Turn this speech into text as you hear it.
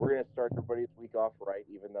start everybody's week off right,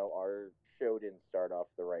 even though our show didn't start off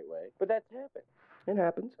the right way. But that's happened. It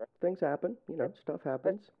happens. Right? Things happen. Stuff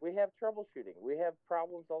happens. We have troubleshooting. We have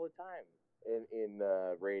problems all the time in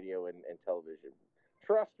radio and television.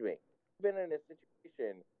 Trust me, I've been in a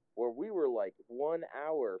situation where we were like 1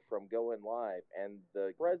 hour from going live, and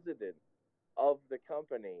the president of the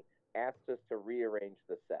company asked us to rearrange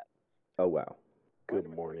the set. Oh, wow. Good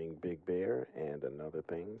morning, Big Bear, and another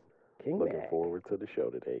thing. King Looking Mac. forward to the show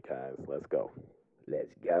today, guys. Let's go.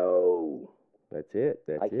 Let's go. That's it.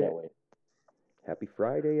 I can't wait. Happy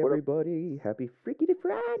Friday, everybody. Happy Freaky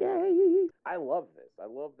Friday. I love this. I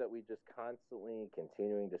love that we just constantly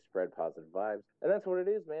continuing to spread positive vibes. And that's what it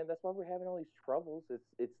is, man. That's why we're having all these troubles.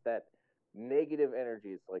 It's that negative energy.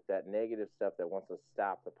 It's like that negative stuff that wants to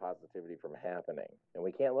stop the positivity from happening. And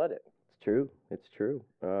we can't let it. It's true. It's true.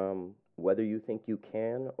 Whether you think you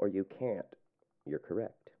can or you can't, you're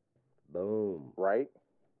correct. Boom. Right?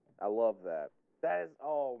 I love that. That is,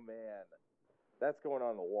 oh, man. That's going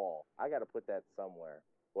on the wall. I got to put that somewhere.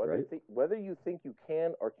 Whether you think you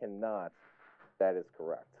can or cannot, that is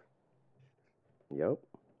correct. Yep.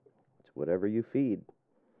 It's whatever you feed,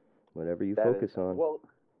 whatever you focus on. Well,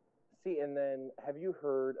 see, and then have you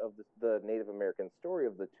heard of the Native American story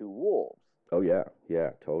of the two wolves? Oh, yeah. Yeah,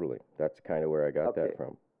 totally. That's kind of where I got that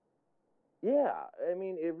from. Yeah. I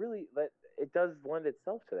mean, it does lend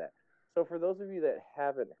itself to that. So for those of you that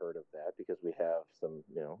haven't heard of that, because we have some,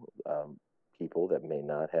 people that may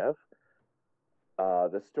not have.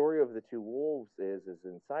 The story of the two wolves is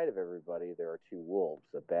inside of everybody there are two wolves,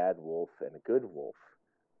 a bad wolf and a good wolf.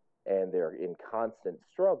 And they're in constant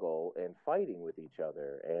struggle and fighting with each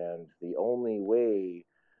other. And the only way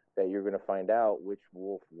that you're going to find out which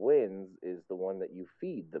wolf wins is the one that you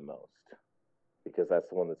feed the most. Because that's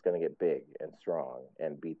the one that's going to get big and strong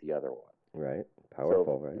and beat the other one. Right.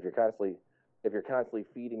 Powerful, so right? If you're constantly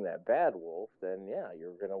feeding that bad wolf, then yeah,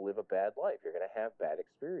 you're going to live a bad life. You're going to have bad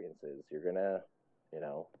experiences. You're going to,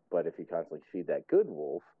 but if you constantly feed that good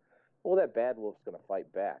wolf, well, that bad wolf's going to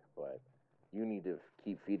fight back. But you need to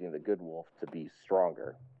keep feeding the good wolf to be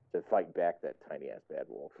stronger, to fight back that tiny-ass bad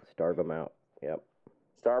wolf. Starve him out. Yep.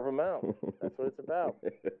 Starve him out. That's what it's about.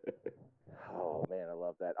 Oh, man, I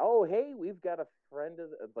love that. Oh, hey, we've got a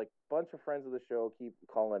bunch of friends of the show keep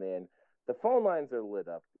calling in. The phone lines are lit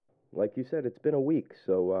up. Like you said, it's been a week,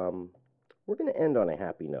 so we're going to end on a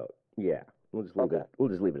happy note. Yeah, we'll just leave it. We'll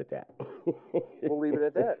just leave it at that. We'll leave it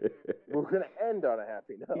at that. We're going to end on a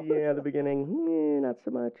happy note. Yeah, the beginning, not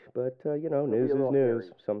so much, but news is news. Hairy.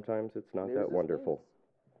 Sometimes it's not that wonderful.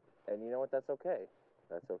 News. And you know what? That's okay.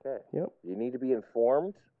 That's okay. Yep. You need to be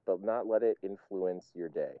informed, but not let it influence your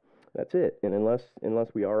day. That's it. And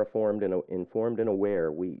unless we are informed and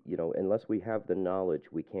aware, unless we have the knowledge,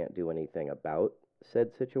 we can't do anything about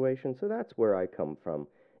said situation. So that's where I come from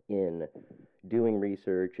in doing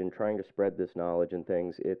research and trying to spread this knowledge and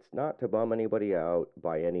things. It's not to bum anybody out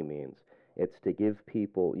by any means. It's to give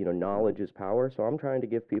people, knowledge is power. So I'm trying to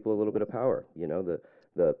give people a little bit of power.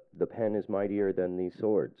 The pen is mightier than the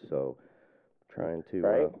sword. So trying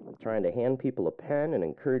to hand people a pen and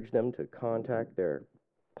encourage them to contact their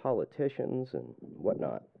politicians and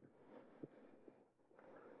whatnot.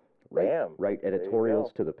 Write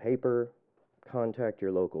editorials to the paper. Contact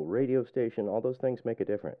your local radio station. All those things make a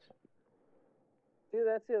difference. Dude,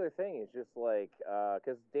 that's the other thing. It's just like,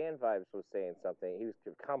 because Dan Vibes was saying something. He was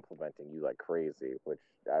complimenting you like crazy, which,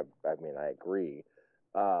 I agree.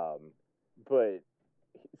 But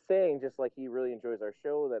saying just like he really enjoys our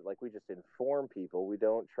show, that like we just inform people. We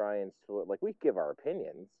don't try and, we give our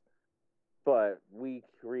opinions, but we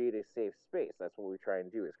create a safe space. That's what we try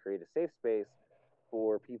and do, is create a safe space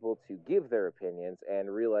for people to give their opinions and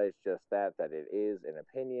realize just that it is an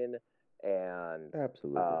opinion. And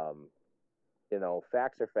absolutely,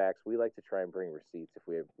 facts are facts. We like to try and bring receipts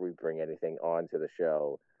if we bring anything onto the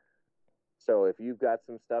show. So if you've got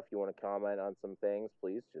some stuff you want to comment on some things,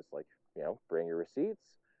 please just bring your receipts,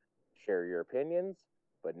 share your opinions,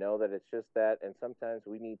 but know that it's just that. And sometimes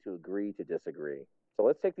we need to agree to disagree. So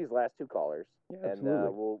let's take these last two callers, and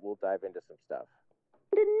we'll dive into some stuff.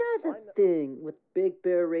 Another thing with Big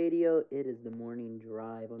Bear Radio, it is the morning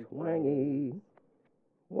drive on Twangy.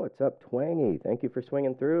 What's up, Twangy? Thank you for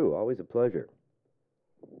swinging through. Always a pleasure.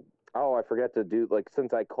 Oh, I forgot to do,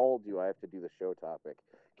 since I called you, I have to do the show topic.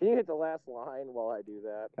 Can you hit the last line while I do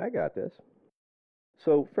that? I got this.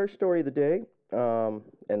 So, first story of the day,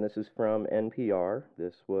 and this is from NPR.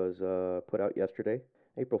 This was put out yesterday,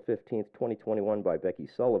 April 15th, 2021, by Becky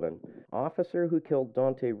Sullivan. Officer who killed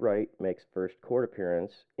Daunte Wright makes first court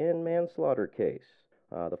appearance in manslaughter case.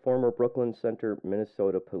 The former Brooklyn Center,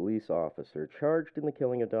 Minnesota police officer charged in the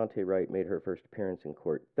killing of Daunte Wright made her first appearance in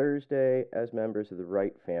court Thursday as members of the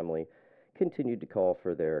Wright family continued to call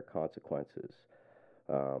for their consequences.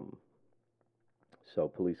 So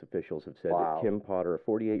police officials have said that Kim Potter, a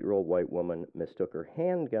 48-year-old white woman, mistook her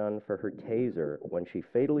handgun for her taser when she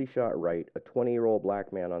fatally shot Wright, a 20-year-old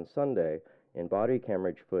black man, on Sunday. In body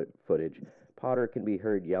camera footage, Potter can be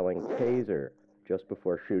heard yelling taser just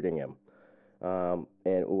before shooting him.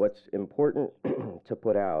 And what's important to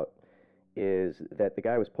put out is that the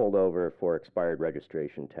guy was pulled over for expired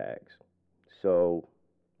registration tags. So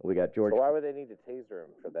we got George. So why would they need to taser him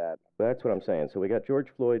for that? That's what I'm saying. So we got George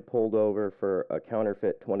Floyd pulled over for a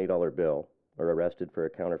counterfeit $20 bill, or arrested for a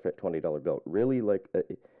counterfeit $20 bill. Really, like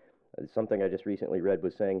something I just recently read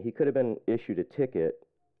was saying he could have been issued a ticket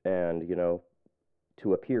and,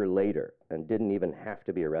 to appear later and didn't even have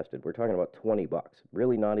to be arrested. We're talking about $20.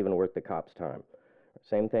 Really not even worth the cop's time.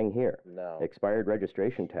 Same thing here. No. Expired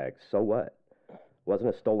registration tags. So what? Wasn't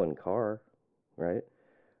a stolen car, right?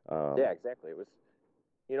 Yeah, exactly. It was.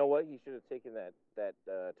 You know what? He should have taken that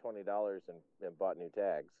 $20 and bought new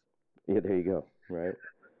tags. Yeah, there you go. Right.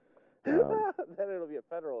 Then it'll be a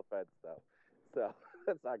federal offense, though. So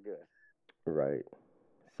that's not good. Right.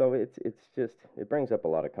 So it's just it brings up a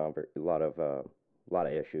lot of a lot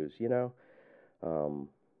of issues, It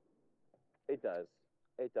does.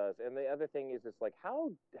 It does. And the other thing is, it's like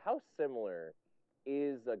how similar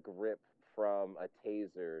is a grip from a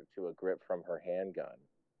taser to a grip from her handgun?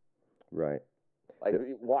 Right. Like,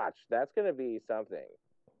 watch, that's going to be something.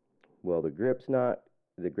 Well, the grip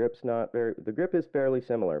is fairly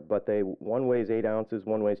similar, but one weighs 8 ounces,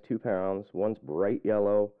 one weighs 2 pounds, one's bright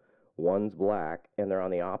yellow, one's black, and they're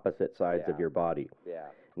on the opposite sides of your body.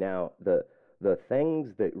 Yeah. Now, the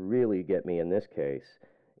things that really get me in this case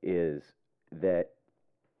is that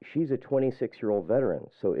she's a 26-year-old veteran.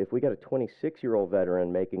 So if we got a 26-year-old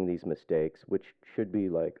veteran making these mistakes, which should be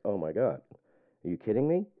like, oh my God, are you kidding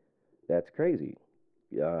me? That's crazy.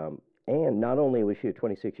 And not only was she a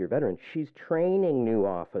 26-year veteran, she's training new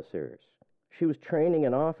officers. She was training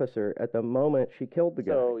an officer at the moment she killed the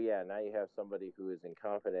guy. So, yeah, now you have somebody who is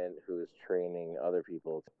incompetent, who is training other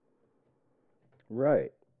people.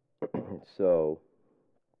 Right. So,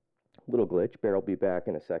 little glitch. Bear will be back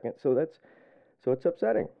in a second. So it's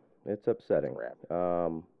upsetting. It's upsetting.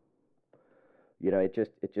 It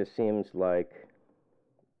just seems like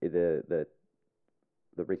the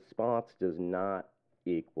response does not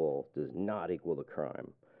equal the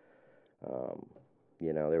crime.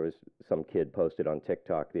 There was some kid posted on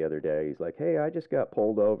TikTok the other day. He's like, "Hey, I just got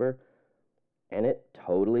pulled over, and it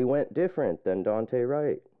totally went different than Daunte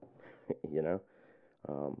Wright."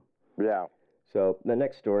 Yeah. So the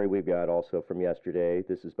next story we've got also from yesterday.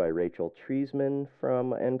 This is by Rachel Treisman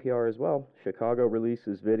from NPR as well. Chicago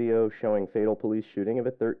releases video showing fatal police shooting of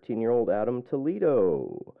a 13-year-old Adam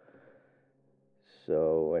Toledo.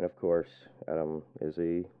 So, and of course, Adam is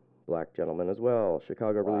a black gentleman as well.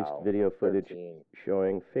 Chicago released video footage 13.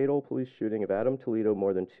 showing fatal police shooting of Adam Toledo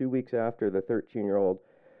more than 2 weeks after the 13-year-old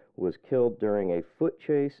was killed during a foot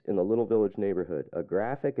chase in the Little Village neighborhood. A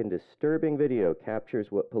graphic and disturbing video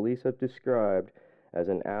captures what police have described as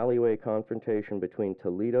an alleyway confrontation between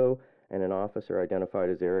Toledo and an officer identified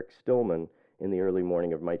as Eric Stillman in the early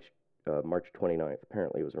morning of March 29th.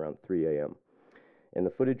 Apparently it was around 3 a.m. In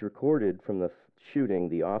the footage recorded from the shooting,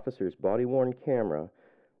 the officer's body-worn camera,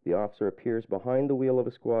 the officer appears behind the wheel of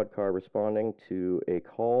a squad car responding to a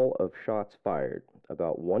call of shots fired.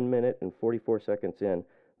 About 1 minute and 44 seconds in,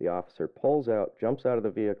 the officer pulls out, jumps out of the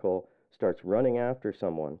vehicle, starts running after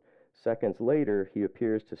someone. Seconds later, he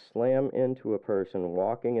appears to slam into a person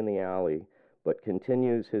walking in the alley, but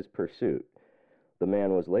continues his pursuit. The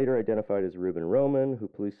man was later identified as Reuben Roman, who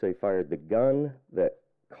police say fired the gun that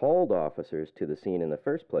called officers to the scene in the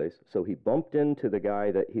first place, so he bumped into the guy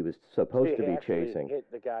that he was supposed to be chasing. Hit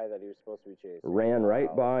the guy that he was supposed to be chasing. Ran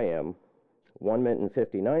right by him. 1 minute and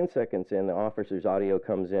 59 seconds in, the officer's audio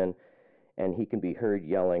comes in, and he can be heard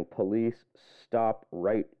yelling, "Police, stop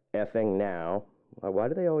right effing now." Why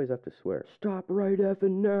do they always have to swear? Stop right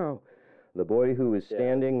effing now. The boy, who is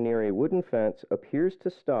standing near a wooden fence, appears to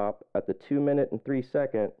stop at the 2 minute and 3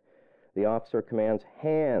 second. The officer commands,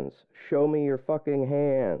 "Hands, show me your fucking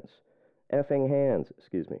hands. Effing hands,"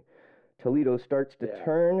 excuse me. Toledo starts to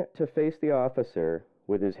turn to face the officer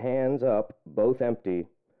with his hands up, both empty.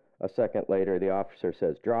 A second later, the officer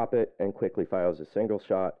says, "Drop it," and quickly fires a single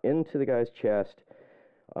shot into the guy's chest.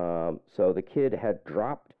 So the kid had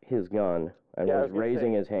dropped his gun and Yeah, I was was gonna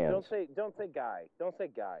raising say, his hands. Don't say guy,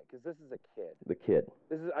 because this is a kid. The kid.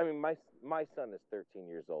 This is, I mean, my son is 13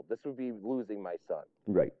 years old. This would be losing my son.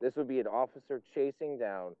 Right. This would be an officer chasing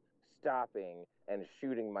down, stopping, and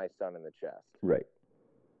shooting my son in the chest. Right.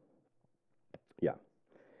 Yeah.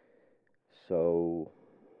 So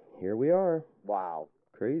here we are. Wow.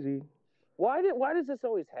 Crazy. Why does this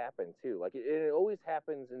always happen too? Like it always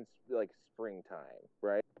happens in like springtime,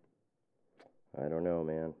 right? I don't know,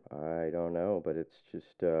 man. I don't know, but it's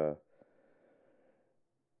just I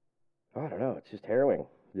don't know. It's just harrowing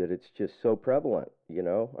that it's just so prevalent, you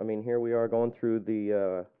know? I mean, here we are going through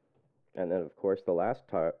the and then of course the last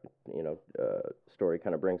story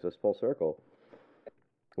kind of brings us full circle.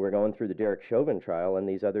 We're going through the Derek Chauvin trial and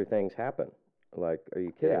these other things happen. Like, are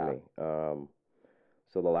you kidding me?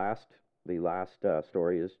 So the last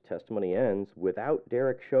story is testimony ends without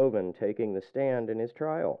Derek Chauvin taking the stand in his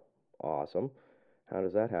trial. Awesome. How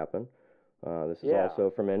does that happen? This is also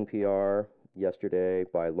from NPR yesterday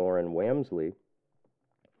by Lauren Wamsley.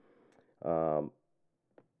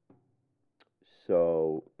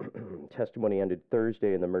 So testimony ended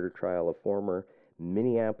Thursday in the murder trial of former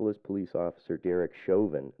Minneapolis police officer Derek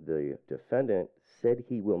Chauvin. The defendant said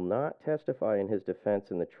he will not testify in his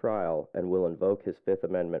defense in the trial and will invoke his Fifth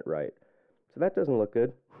Amendment right. So that doesn't look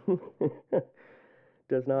good.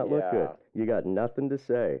 Does not look good. You got nothing to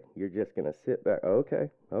say. You're just going to sit back. Okay.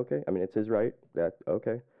 I mean, it's his right.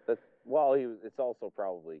 Okay. Well, it's also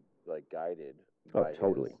probably like guided by his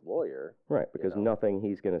lawyer. Right, because nothing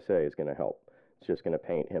he's going to say is going to help. It's just going to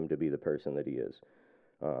paint him to be the person that he is.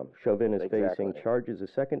 Chauvin is facing charges of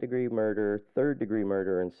second-degree murder, third-degree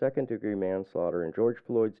murder, and second-degree manslaughter in George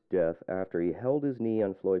Floyd's death after he held his knee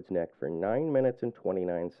on Floyd's neck for 9 minutes and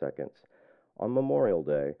 29 seconds on Memorial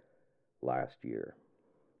Day last year.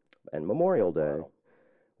 And Memorial Day,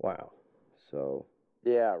 wow. So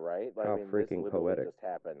yeah, right. How freaking this poetic! Just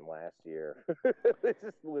happened last year. It's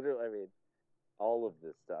just literally. I mean, all of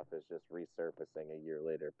this stuff is just resurfacing a year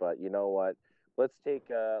later. But you know what? Let's take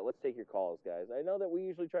your calls, guys. I know that we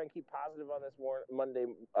usually try and keep positive on this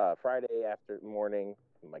Friday after morning.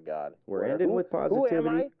 Oh my God, we're ending with positivity. Who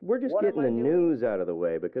am I? We're just getting the news out of the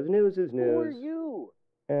way because news is news. Who are you?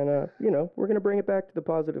 And we're gonna bring it back to the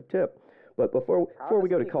positive tip. But before we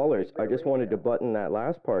go to callers, I just wanted to button that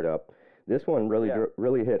last part up. This one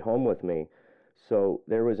really hit home with me. So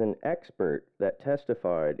there was an expert that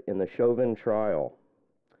testified in the Chauvin trial.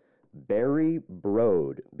 Barry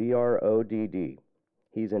Broad, B-R-O-D-D.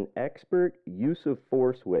 He's an expert use of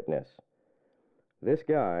force witness. This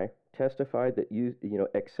guy testified that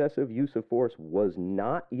excessive use of force was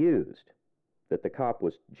not used. That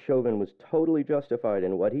Chauvin was totally justified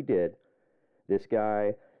in what he did. This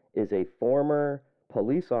guy is a former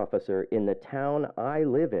police officer in the town I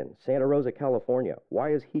live in, Santa Rosa, California.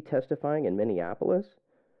 Why is he testifying in Minneapolis?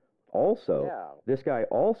 Also, this guy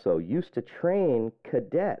also used to train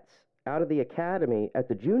cadets out of the academy at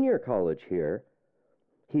the junior college here.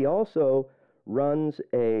 He also runs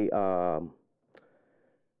an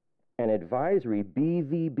advisory,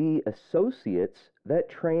 BVB Associates, that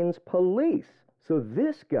trains police. So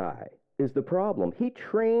this guy is the problem. He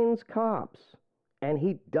trains cops, and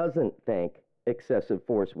he doesn't think excessive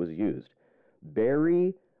force was used.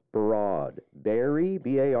 Barry Broad. Barry,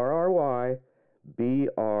 B-A-R-R-Y,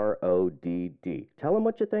 B-R-O-D-D. Tell him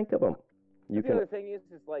what you think of him. The other thing is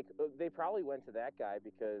like they probably went to that guy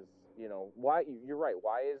because why? You're right.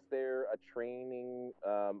 Why is there a training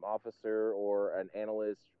officer or an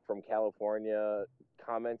analyst from California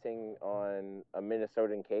commenting on a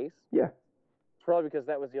Minnesotan case? Yeah, it's probably because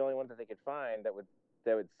that was the only one that they could find that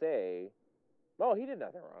would say, "Oh, he did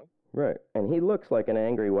nothing wrong." Right, and he looks like an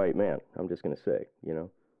angry white man. I'm just gonna say,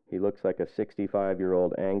 he looks like a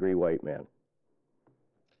 65-year-old angry white man.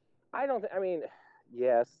 I mean,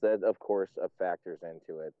 yes, that of course factors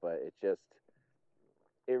into it, but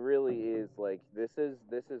it really is like this is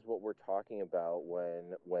what we're talking about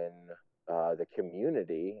when the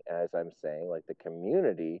community, as I'm saying, like the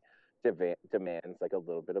community demands like a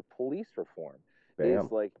little bit of police reform. Bam.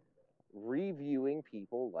 It's like reviewing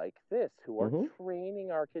people like this who are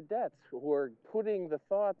training our cadets, who are putting the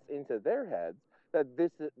thoughts into their heads that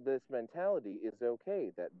this mentality is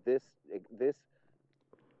okay, that this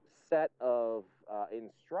set of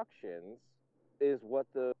instructions is what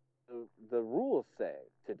the rules say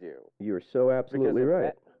to do. You're so absolutely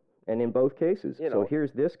right. And in both cases. So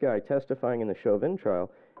here's this guy testifying in the Chauvin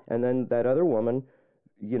trial, and then that other woman,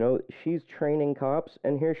 she's training cops,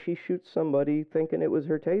 and here she shoots somebody thinking it was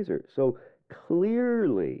her taser. So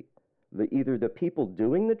clearly, either the people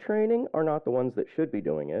doing the training are not the ones that should be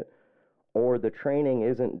doing it, or the training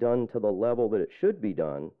isn't done to the level that it should be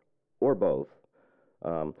done, or both.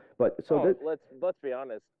 But so let's be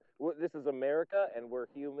honest. This is America, and we're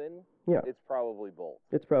human. Yeah. It's probably both.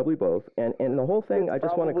 It's probably both. And the whole thing, It's I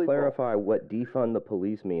just want to probably clarify what defund the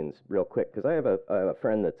police means real quick, because I have a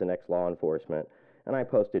friend that's an ex-law enforcement, and I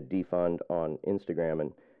posted defund on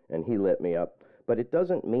Instagram, and he lit me up. But it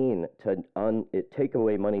doesn't mean to take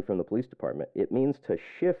away money from the police department. It means to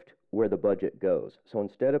shift where the budget goes. So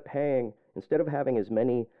instead of having as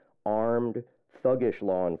many armed, thuggish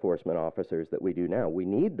law enforcement officers that we do now, we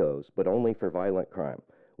need those, but only for violent crime.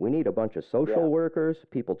 We need a bunch of social workers,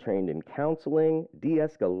 people trained in counseling,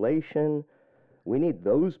 de-escalation. We need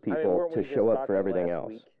those people to show up for everything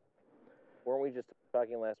else. Weren't we just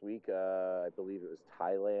talking last week, I believe it was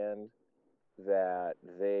Thailand, that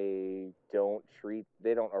they don't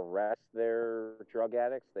arrest their drug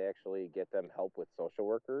addicts, they actually get them help with social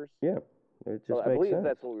workers? Yeah, it just makes sense. I believe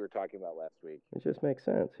that's what we were talking about last week. It just makes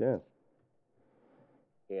sense, yeah.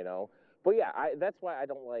 You know? But yeah, that's why I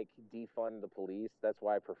don't like defund the police. That's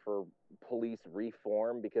why I prefer police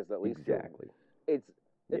reform, because at least it's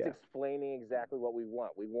explaining exactly what we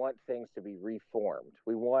want. We want things to be reformed.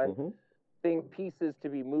 We want pieces to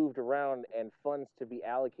be moved around and funds to be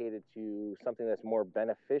allocated to something that's more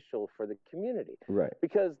beneficial for the community. Right.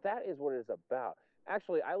 Because that is what it's about.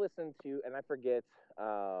 Actually, I listened to, and I forget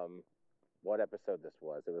what episode this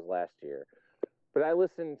was. It was last year. But I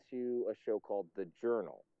listened to a show called The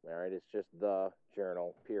Journal. All right, it's just The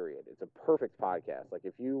Journal, period. It's a perfect podcast. Like,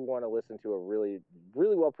 if you want to listen to a really,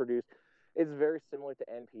 really well produced, it's very similar to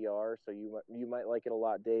NPR, so you might like it a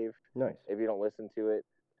lot, Dave. Nice. If you don't listen to it.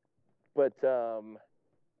 But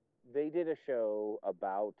they did a show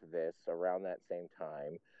about this around that same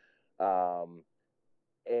time,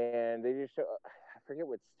 and they just I forget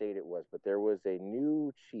what state it was, but there was a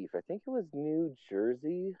new chief. I think it was New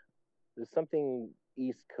Jersey. There's something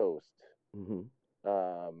East Coast.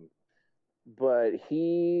 But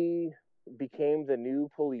he became the new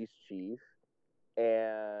police chief,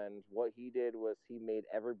 and what he did was he made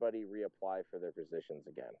everybody reapply for their positions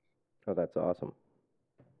again. Oh, that's awesome.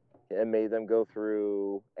 And made them go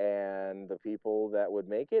through, and the people that would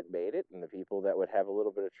make it, made it, and the people that would have a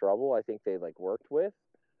little bit of trouble, I think they worked with.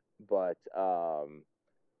 But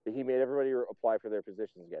he made everybody apply for their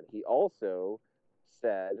positions again. He also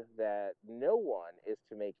said that no one is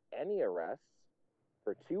to make any arrests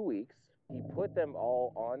for 2 weeks. He put them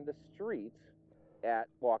all on the street at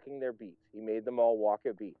walking their beat. He made them all walk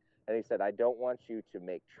a beat. And he said, I don't want you to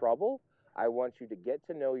make trouble. I want you to get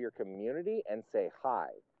to know your community and say hi.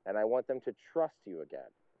 And I want them to trust you again.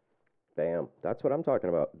 Bam. That's what I'm talking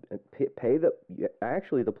about.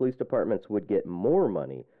 Actually, the police departments would get more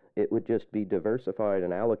money. It would just be diversified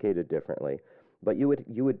and allocated differently. But you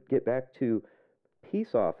would get back to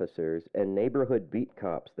peace officers and neighborhood beat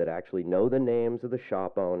cops that actually know the names of the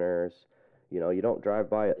shop owners. You know, you don't drive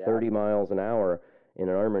by at 30 miles an hour in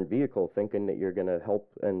an armored vehicle thinking that you're going to help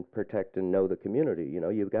and protect and know the community. You know,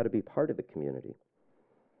 you've got to be part of the community.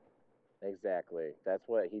 Exactly. That's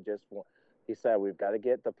what he said. We've got to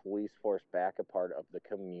get the police force back a part of the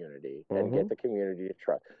community and get the community to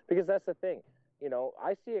trust. Because that's the thing. You know,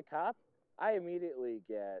 I see a cop, I immediately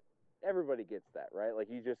everybody gets that, right? Like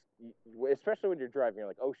especially when you're driving, you're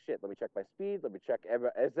like, oh shit, let me check my speed. Let me check,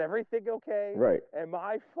 is everything okay? Right. Am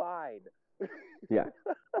I fine? Yeah,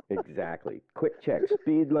 exactly. Quick check.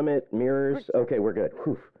 Speed limit, mirrors. Okay, we're good.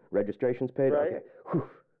 Whew. Registration's paid. Right? Okay. Whew.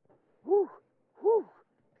 Whew. Whew.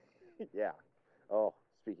 Yeah. Oh,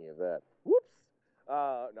 speaking of that. Whoops.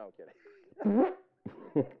 No, I'm kidding.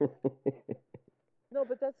 No,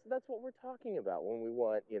 but that's what we're talking about when we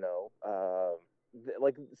want,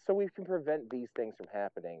 so we can prevent these things from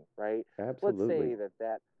happening, right? Absolutely. Let's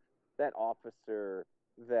say that officer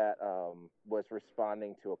that was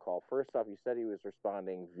responding to a call. First off, you said he was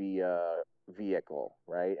responding via vehicle,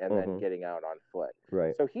 right? And then getting out on foot.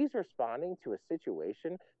 Right. So he's responding to a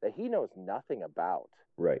situation that he knows nothing about.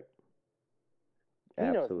 Right. He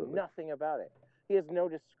knows nothing about it. He has no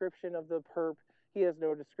description of the perp. He has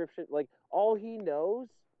no description. All he knows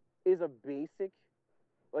is a basic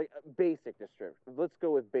description. Let's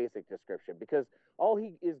go with basic description, because all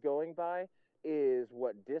he is going by is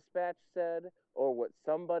what dispatch said or what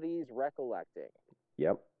somebody's recollecting.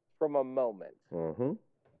 Yep. From a moment. Mm-hmm.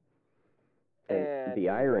 And the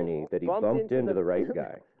irony that he bumped into the right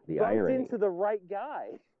guy. The irony. Bumped into the right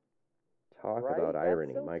guy. Talk about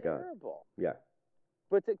irony, That's so my terrible. God. Yeah.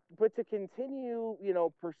 But to continue,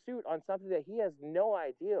 pursuit on something that he has no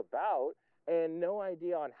idea about and no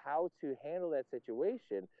idea on how to handle that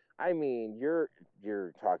situation. I mean, you're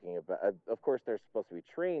talking about. Of course, they're supposed to be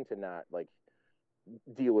trained to not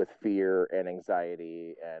deal with fear and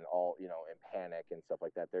anxiety and all, and panic and stuff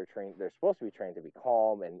like that. They're trained. They're supposed to be trained to be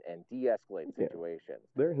calm and de-escalate situations.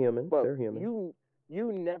 They're human. But They're human.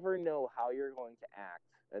 you never know how you're going to act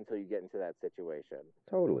until you get into that situation.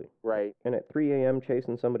 Totally. Right. And at 3 a.m.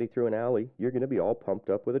 chasing somebody through an alley, you're going to be all pumped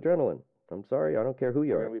up with adrenaline. I'm sorry, I don't care who you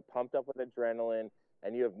You're are. going to be pumped up with adrenaline,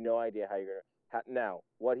 and you have no idea how you're going to. Now,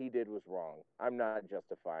 what he did was wrong. I'm not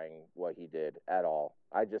justifying what he did at all.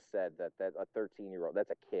 I just said that a 13-year-old, that's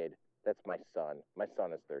a kid. That's my son. My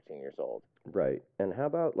son is 13 years old. Right. And how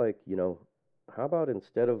about, like, how about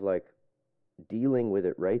instead of, like, dealing with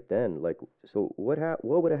it right then, like, so what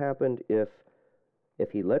would have happened if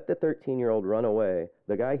he let the 13-year-old run away?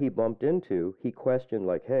 The guy he bumped into, he questioned,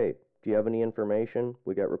 like, hey, do you have any information?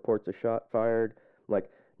 We got reports of shot fired. Like,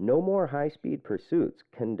 no more high-speed pursuits.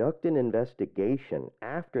 Conduct an investigation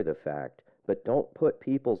after the fact, but don't put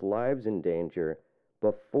people's lives in danger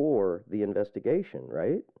before the investigation,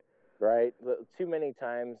 right? Right. Too many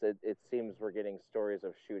times it seems we're getting stories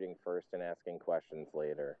of shooting first and asking questions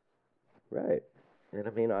later. Right. And I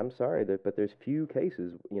mean, I'm sorry, but there's few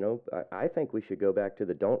cases, I think we should go back to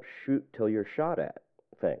the don't shoot till you're shot at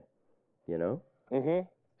thing, Mm-hmm.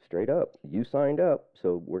 Straight up. You signed up,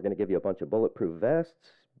 so we're going to give you a bunch of bulletproof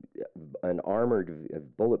vests, an armored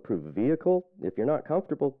bulletproof vehicle. If you're not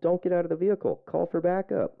comfortable, don't get out of the vehicle. Call for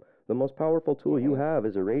backup. The most powerful tool you have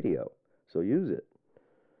is a radio, so use it.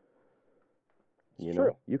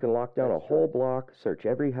 True. You can lock down a whole block, search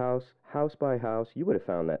every house, house by house. You would have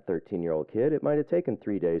found that 13-year-old kid. It might have taken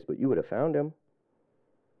 3 days, but you would have found him.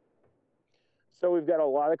 So we've got a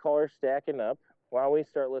lot of callers stacking up. Why don't we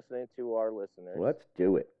start listening to our listeners? Let's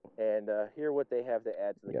do it. And hear what they have to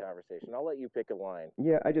add to the conversation. I'll let you pick a line.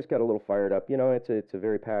 Yeah, I just got a little fired up. It's a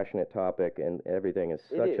very passionate topic, and everything is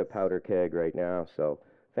such a powder keg right now, so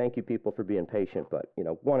thank you, people, for being patient, but,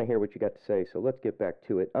 want to hear what you got to say, so let's get back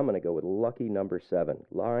to it. I'm going to go with lucky number 7,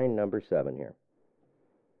 line number 7 here.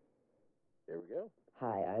 There we go.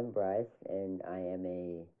 Hi, I'm Bryce, and I am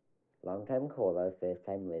a long-time caller,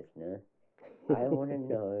 first-time listener. I want to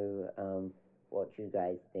know what you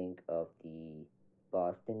guys think of the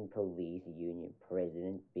Boston Police Union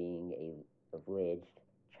president being a alleged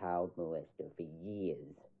child molester for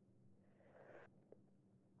years.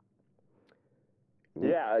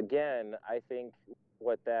 Yeah, again, I think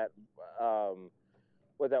what that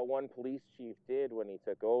one police chief did when he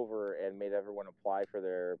took over and made everyone apply for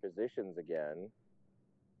their positions again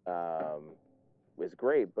was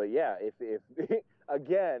great. But yeah, if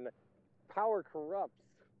again, power corrupts,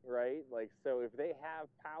 right? Like, so if they have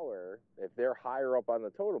power, if they're higher up on the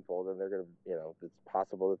totem pole, then they're going to, it's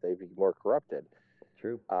possible that they be more corrupted.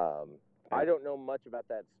 True. I don't know much about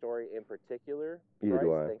that story in particular. Either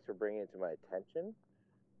do I. Thanks for bringing it to my attention.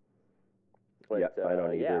 But, yeah, I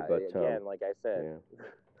don't either. But again, like I said,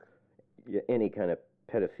 any kind of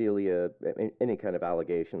pedophilia, any kind of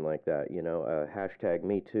allegation like that, hashtag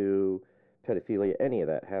Me Too, pedophilia, any of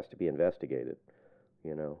that has to be investigated.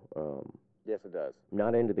 Yes, it does.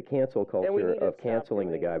 Not into the cancel culture of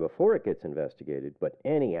canceling the guy before it gets investigated, but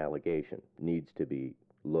any allegation needs to be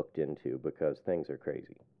looked into because things are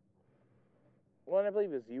crazy. Well, and I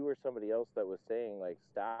believe it was you or somebody else that was saying, like,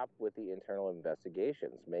 stop with the internal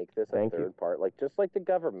investigations. Make this a third part, like just like the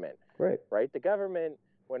government. Right. Right? The government,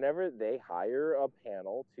 whenever they hire a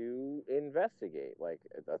panel to investigate, like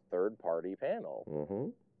a third-party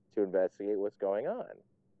panel to investigate what's going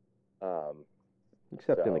on.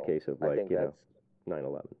 Except in the case of, like,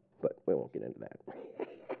 9/11. But we won't get into that.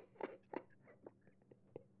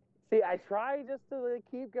 See, I try just to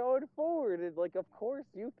keep going forward, and of course,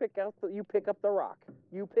 you pick up the rock.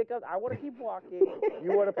 I want to keep walking.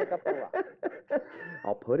 You want to pick up the rock.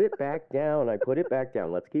 I'll put it back down. I put it back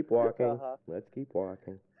down. Let's keep walking. Let's keep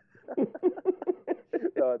walking.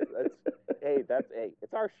 No,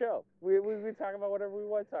 it's our show. We talk about whatever we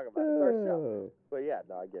want to talk about. It's our show. But yeah,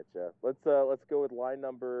 no, I get you. Let's go with line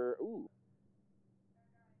number. Ooh.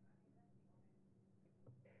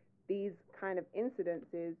 These kind of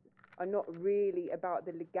incidences are not really about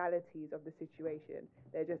the legalities of the situation.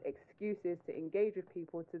 They're just excuses to engage with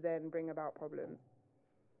people to then bring about problems.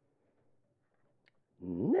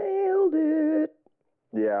 Nailed it.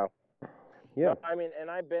 Yeah. Yeah. No, I mean, and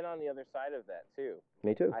I've been on the other side of that too.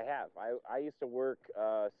 Me too. I have. I used to work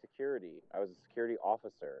security. I was a security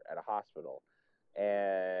officer at a hospital,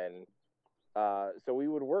 and so we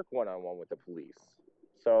would work one-on-one with the police.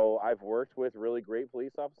 So I've worked with really great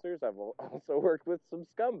police officers. I've also worked with some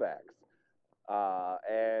scumbags.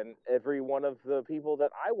 And every one of the people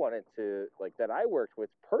that I that I worked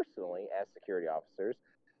with personally as security officers,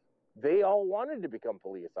 they all wanted to become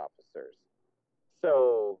police officers.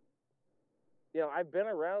 So I've been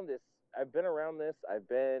around this. I've been around this. I've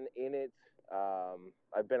been in it.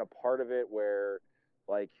 I've been a part of it where,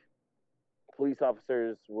 like, police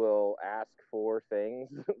officers will ask for things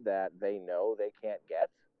that they know they can't get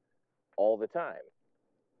all the time,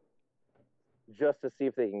 just to see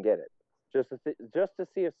if they can get it, just to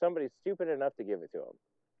see if somebody's stupid enough to give it to them.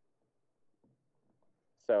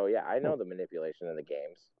 So yeah, I know the manipulation in the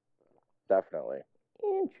games. Definitely,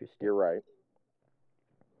 Interesting. you're right.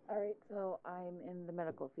 All right, so I'm in the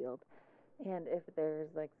medical field, and if there's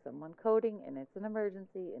like someone coding and it's an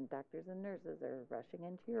emergency and doctors and nurses are rushing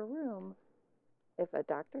into your room, if a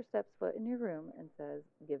doctor steps foot in your room and says,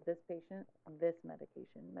 give this patient this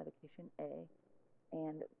medication, medication A,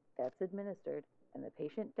 and that's administered, and the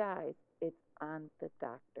patient dies, it's on the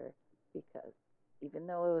doctor, because even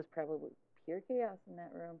though it was probably pure chaos in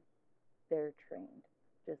that room, they're trained.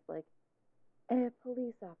 Just like a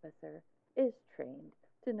police officer is trained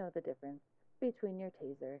to know the difference between your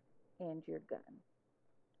taser and your gun.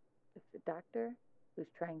 If the doctor who's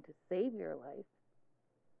trying to save your life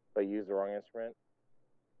But use the wrong instrument.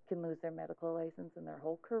 can lose their medical license and their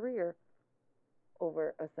whole career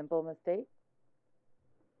over a simple mistake,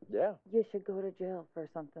 Yeah. you should go to jail for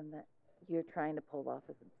something that you're trying to pull off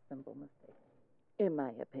as a simple mistake, in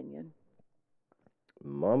my opinion.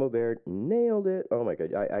 Mama Bear nailed it. Oh my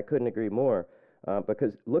God, I couldn't agree more.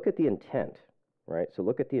 Because look at the intent, right? So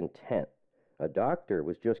look at the intent. A doctor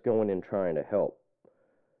was just going in trying to help,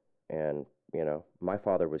 and my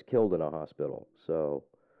father was killed in a hospital, so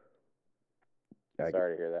I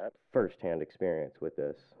Sorry to hear that. first-hand experience with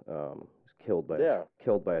this. Was killed by Yeah.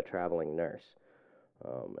 killed by a traveling nurse,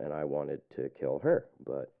 and I wanted to kill her.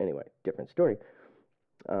 But anyway, different story.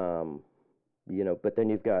 But then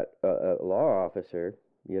you've got a law officer,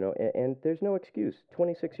 and there's no excuse.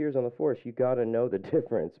 26 years on the force, you got to know the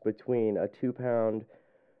difference between a 2-pound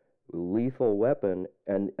lethal weapon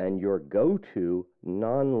and your go-to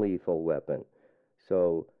non-lethal weapon.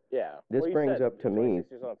 So Yeah. This Well, you brings said up to me-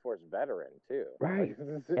 26 years on force veteran too. Right. Like,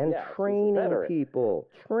 and yeah, she's a training veteran. people.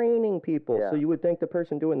 Yeah. So you would think the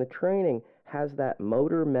person doing the training has that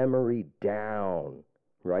motor memory down,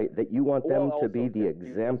 right? That you want them Well, to be also the to do things by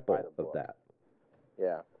example the of book. that.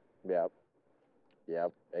 Yeah. Yep.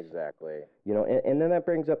 Yep. Exactly. And then that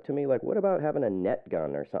brings up to me, like, what about having a net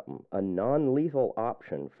gun or something? A non-lethal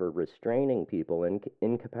option for restraining people and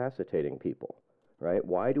incapacitating people, right?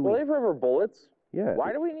 Why do Well, we... they have rubber bullets. Yeah.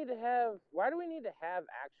 Why do we need to have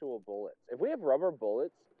actual bullets? If we have rubber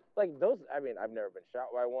bullets, like those, I mean, I've never been shot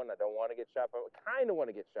by one. I don't want to get shot by one. Kind of want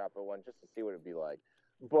to get shot by one just to see what it'd be like.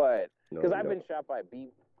 But because I've been shot by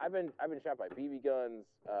I've been shot by BB guns,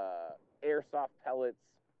 airsoft pellets,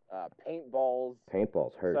 paintballs.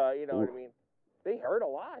 Paintballs hurt. So you know what Ooh. I mean? They hurt a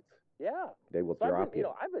lot. Yeah. They will So drop you.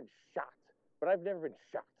 I've been shot, but I've never been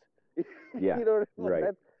shot. Yeah, you know what I mean?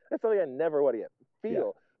 right. That's something I never want to feel.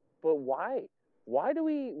 Yeah. But why? Why do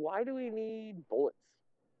we need bullets?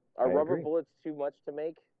 Are I rubber agree. bullets too much to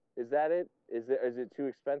make? Is that it? Is it too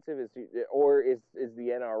expensive? Is the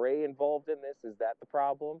NRA involved in this? Is that the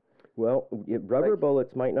problem? Well, rubber Like-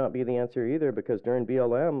 bullets might not be the answer either, because during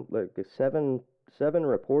BLM, like seven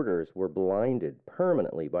reporters were blinded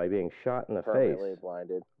permanently by being shot in the Permanently face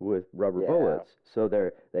blinded. with rubber Yeah. bullets. So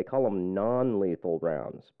they call them non-lethal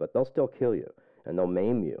rounds, but they'll still kill you and they'll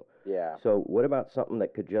maim you. Yeah. So what about something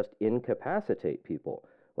that could just incapacitate people?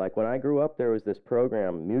 Like when I grew up, there was this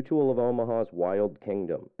program, Mutual of Omaha's Wild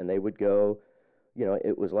Kingdom, and they would go,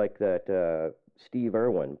 it was like that Steve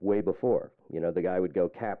Irwin way before. The guy would go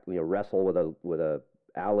wrestle with a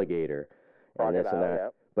alligator and this and Crocodile, that. yeah.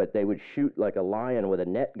 But they would shoot like a lion with a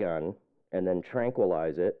net gun and then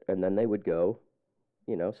tranquilize it, and then they would go,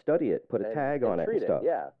 study it, put a tag on it and treat stuff.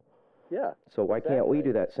 Yeah. Yeah. So why can't we Exactly.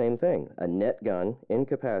 do that same thing? A net gun,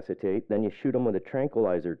 incapacitate, then you shoot them with a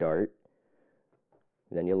tranquilizer dart,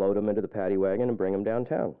 then you load them into the paddy wagon and bring them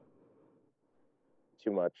downtown.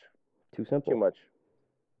 Too much. Too simple. Too much.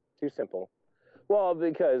 Too simple. Well,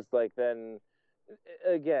 because then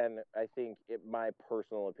again, I think my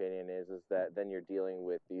personal opinion is that then you're dealing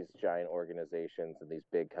with these giant organizations and these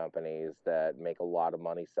big companies that make a lot of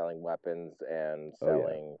money selling weapons and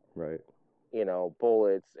selling, Right.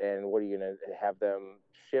 bullets. And what are you going to have them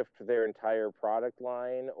shift their entire product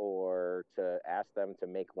line, or to ask them to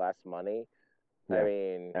make less money? Yeah. I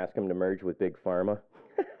mean, Ask them to merge with Big Pharma.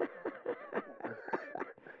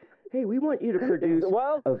 Hey, we want you to produce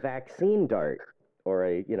well, a vaccine dart or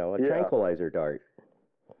a Yeah. tranquilizer dart.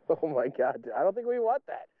 oh my God, I don't think we want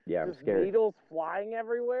that. Yeah, I'm Just scared. needles flying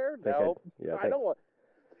everywhere? No, I don't want.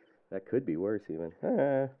 That could be worse even.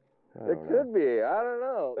 I don't It know. could be. I don't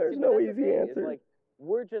know. There's See, no but that's the easy thing. It's answer. like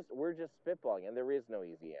we're just spitballing, and there is no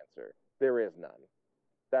easy answer. There is none.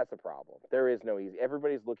 That's the problem. There is no easy.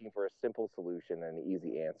 Everybody's looking for a simple solution and an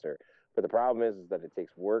easy answer. But the problem is that it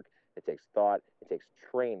takes work, it takes thought, it takes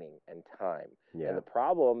training and time. Yeah. And the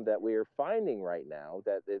problem that we are finding right now,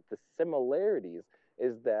 that the similarities,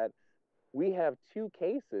 is that we have two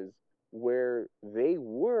cases where they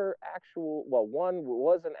were actual, well, one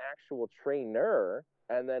was an actual trainer,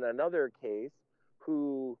 and then another case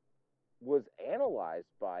who was analyzed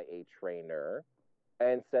by a trainer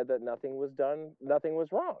and said that nothing was done, nothing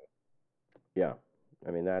was wrong. Yeah.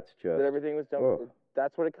 I mean, that's just. That everything was done. Oh.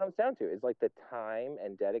 That's what it comes down to. It's like the time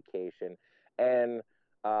and dedication. And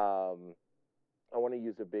I want to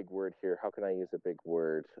use a big word here. How can I use a big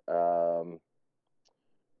word? I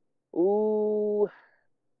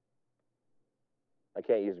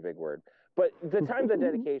can't use a big word. But the time, the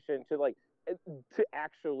dedication to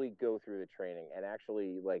actually go through the training and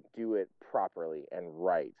actually like do it properly and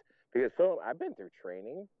right. Because I've been through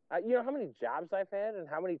training. You know how many jobs I've had and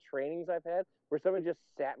how many trainings I've had where someone just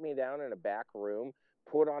sat me down in a back room,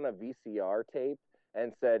 put on a VCR tape,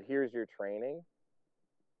 and said, "Here's your training."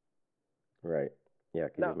 Right. Yeah.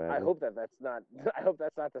 Can you imagine? I hope that's not. I hope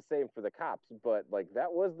that's not the same for the cops. But like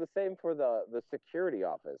that was the same for the security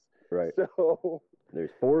office. Right. So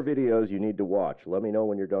there's 4 videos you need to watch. Let me know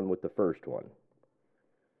when you're done with the first one.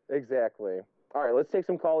 Exactly. All right, let's take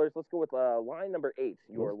some callers. Let's go with line number 8.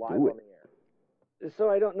 You are live on the air. So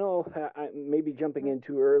I don't know, I may be jumping in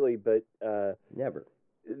too early, but Never.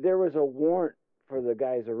 there was a warrant for the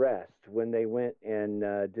guy's arrest. When they went and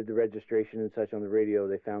did the registration and such on the radio,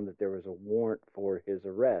 they found that there was a warrant for his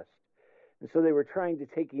arrest. And so they were trying to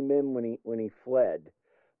take him in when he fled.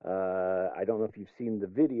 I don't know if you've seen the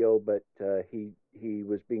video, but he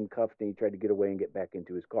was being cuffed and he tried to get away and get back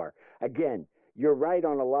into his car. Again, you're right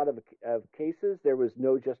on a lot of cases. There was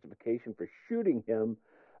no justification for shooting him,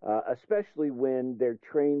 especially when they're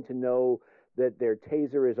trained to know that their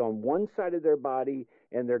taser is on one side of their body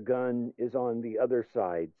and their gun is on the other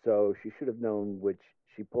side. So she should have known which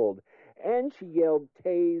she pulled. And she yelled,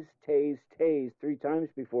 "Tase, tase, tase," 3 times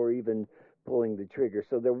before even pulling the trigger.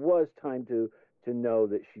 So there was time to know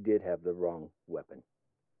that she did have the wrong weapon.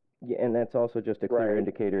 Yeah, and that's also just a clear Right.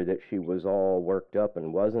 indicator that she was all worked up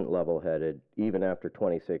and wasn't level-headed, even after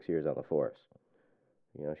 26 years on the force.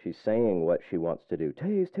 You know, she's saying what she wants to do,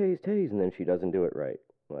 tase, tase, tase, and then she doesn't do it right.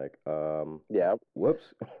 Like, Yeah.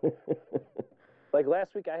 whoops. Like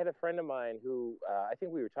last week, I had a friend of mine who I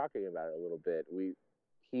think we were talking about it a little bit.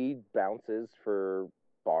 He bounces for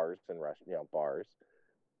bars and bars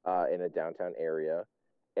in a downtown area,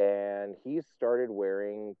 and he started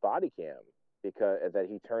wearing body cam because that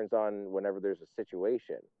he turns on whenever there's a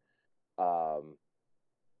situation.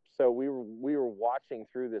 So we were watching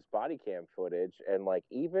through this body cam footage, and like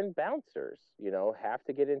even bouncers, have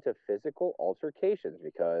to get into physical altercations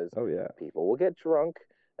because Oh, yeah. people will get drunk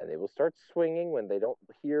and they will start swinging when they don't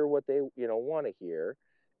hear what they want to hear,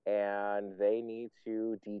 and they need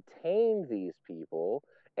to detain these people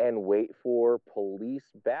and wait for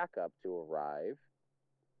police backup to arrive.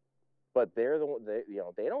 But they're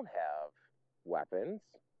they don't have weapons,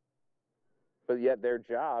 but yet their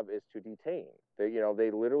job is to detain. They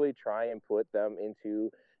literally try and put them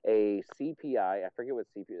into a CPI. I forget what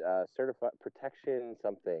CPI, certified protection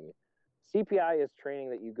something. CPI is training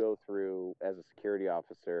that you go through as a security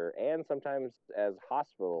officer and sometimes as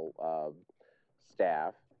hospital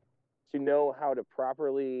staff to know how to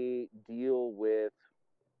properly deal with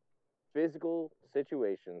physical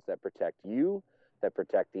situations that protect you, that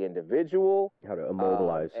protect the individual. How to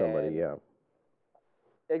immobilize somebody, and- yeah.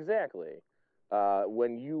 Exactly.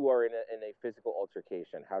 When you are in a physical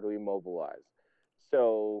altercation, how to immobilize.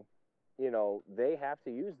 So, they have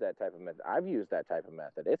to use that type of method. I've used that type of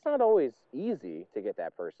method. It's not always easy to get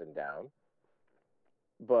that person down,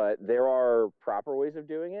 but there are proper ways of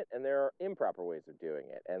doing it and there are improper ways of doing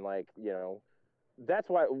it. And that's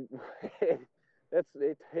why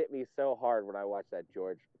it hit me so hard when I watched that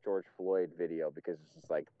George Floyd video, because it's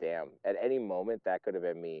just like, damn, at any moment that could have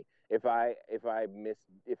been me. If I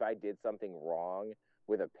did something wrong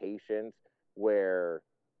with a patient where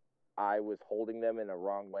I was holding them in a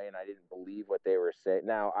wrong way and I didn't believe what they were saying.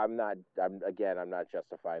 Now, I'm not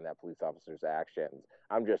justifying that police officer's actions.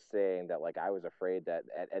 I'm just saying that I was afraid that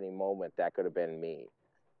at any moment that could have been me.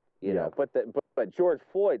 You know, but George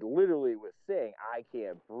Floyd literally was saying, "I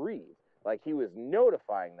can't breathe." Like, he was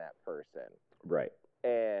notifying that person. Right.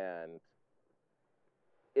 And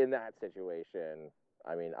in that situation,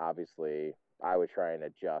 I mean, obviously, I would try and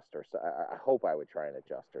adjust, or I hope I would try and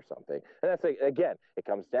adjust or something. And that's, again, it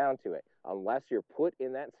comes down to it. Unless you're put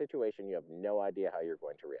in that situation, you have no idea how you're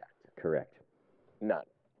going to react. Correct. None.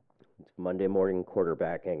 It's Monday morning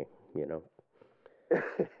quarterbacking. you know.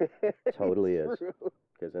 It's Totally is. true.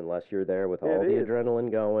 Because unless you're there with It all the is.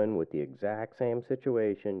 adrenaline going, with the exact same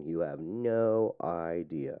situation, you have no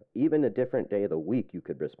idea. Even a different day of the week, you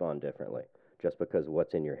could respond differently, just because of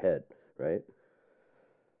what's in your head, right?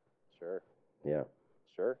 Sure, Yeah.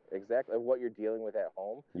 sure, exactly. What you're dealing with at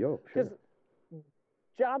home. Yo, sure. Because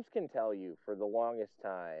jobs can tell you for the longest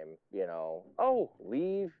time, you know, oh,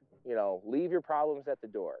 leave your problems at the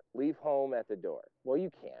door. Leave home at the door. Well,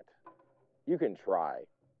 you can't. You can try.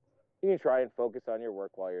 You can try and focus on your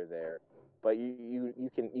work while you're there, but you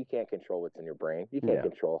can't control what's in your brain. You can't Yeah.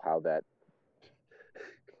 control how that.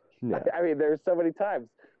 No. I mean, there's so many times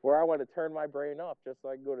where I want to turn my brain off just so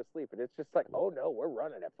I can go to sleep, and it's just like, oh no, we're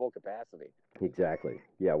running at full capacity. Exactly.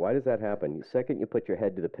 Yeah, why does that happen? The second you put your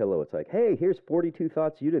head to the pillow, it's like, hey, here's 42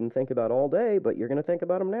 thoughts you didn't think about all day, but you're going to think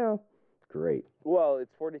about them now. Great. Well,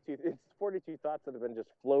 it's 42 thoughts that have been just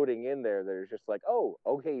floating in there that are just like, oh,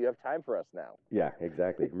 okay, you have time for us now. Yeah,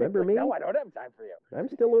 exactly. Remember me? No, I don't have time for you. I'm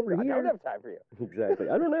still over I here. don't have time for you. Exactly.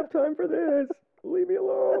 I don't have time for this. Leave me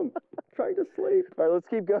alone. Trying to sleep. All right, let's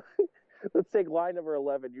keep going. Let's take line number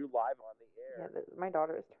 11. You live on the Yeah, air. my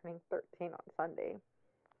daughter is turning 13 on Sunday.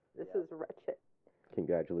 This Yeah. is wretched. This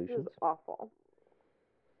Congratulations. is awful.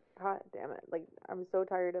 God damn it. Like, I'm so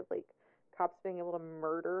tired of, like, cops being able to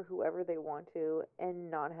murder whoever they want to and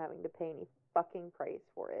not having to pay any fucking price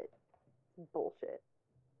for it. Bullshit.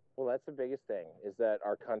 Well, that's the biggest thing, is that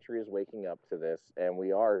our country is waking up to this, and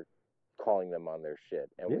we are calling them on their shit,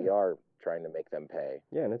 and we Yeah. are trying to make them pay.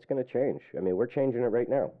 Yeah, and it's going to change. I mean, we're changing it right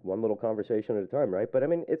now, one little conversation at a time, right? But I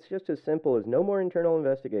mean, it's just as simple as no more internal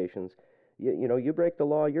investigations. You know, you break the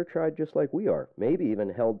law, you're tried just like we are. Maybe even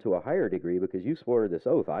held to a higher degree because you swore this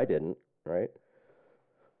oath. I didn't, right?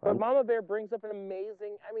 But Mama Bear brings up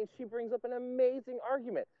she brings up an amazing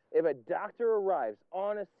argument. If a doctor arrives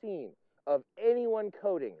on a scene of anyone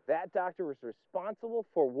coding, that doctor is responsible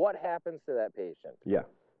for what happens to that patient. Yeah,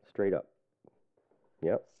 straight up.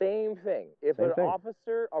 Yep. Same thing. If Same an thing.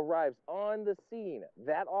 officer arrives on the scene,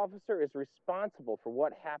 that officer is responsible for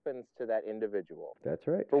what happens to that individual. That's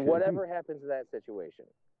right. For Should be. whatever happens in that situation.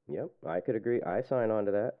 Yep, I could agree. I sign on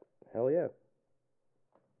to that. Hell yeah.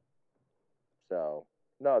 So,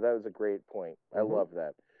 no, that was a great point. I Mhm. love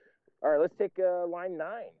that. All right, let's take line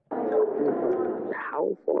 9.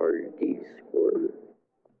 How far do you squirt?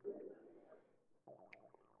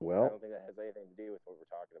 I Well, don't think that has anything to do with what we're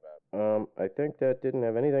talking about. I think that didn't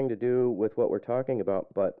have anything to do with what we're talking about,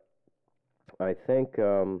 but I think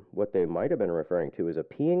what they might have been referring to is a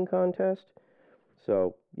peeing contest.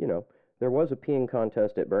 So, you know, there was a peeing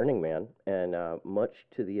contest at Burning Man, and much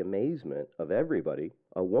to the amazement of everybody,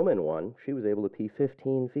 a woman won. She was able to pee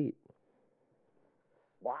 15 feet.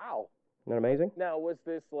 Wow. Isn't that amazing? Now, was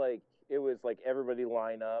this like, it was like everybody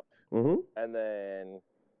line up, Mm-hmm. and then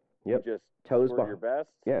Yep. you just Toes squirt beh- your best?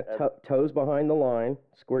 Yeah, And- toes behind the line,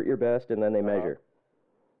 squirt your best, and then they Uh-huh. measure.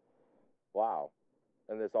 Wow.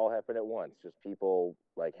 And this all happened at once. Just people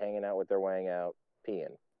like hanging out with their wang out,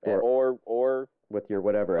 peeing. And- or With your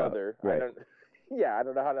whatever out. other. Right. I don't I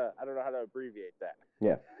don't know how to abbreviate that.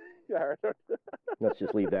 Yeah. Yeah. Let's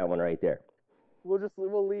just leave that one right there. we'll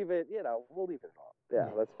leave it, we'll leave it off. Yeah,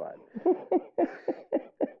 that's fine.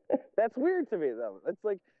 That's weird to me though. That's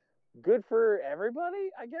like good for everybody,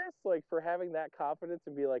 I guess, like for having that confidence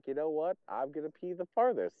and be like, you know what, I'm gonna pee the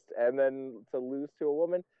farthest, and then to lose to a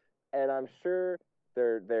woman, and I'm sure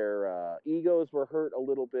their egos were hurt a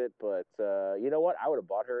little bit, but you know what, I would have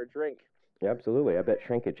bought her a drink. Yeah, absolutely. I bet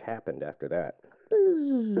shrinkage happened after that.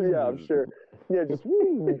 Yeah, I'm sure. Yeah, just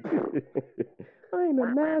I'm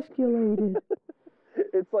emasculated.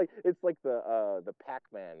 it's like the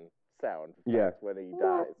Pac-Man sound Yeah. effect when he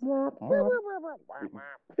dies.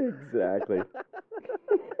 Exactly.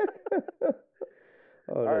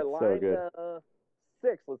 Oh, All right, that's so line good.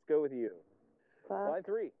 6. Let's go with you. Fuck Line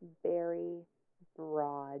 3. Barry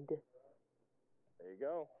Broad. There you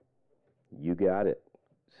go. You got it.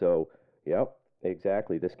 So, yep,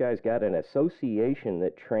 exactly. This guy's got an association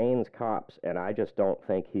that trains cops, and I just don't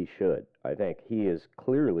think he should. I think he is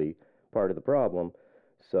clearly part of the problem.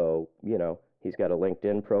 So, you know, he's got a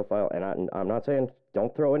LinkedIn profile, and I'm not saying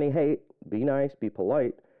don't throw any hate. Be nice, be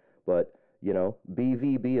polite, but, you know,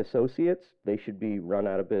 BVB Associates, they should be run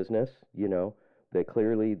out of business, you know. They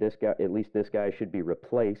clearly, at least this guy should be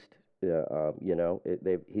replaced. You know,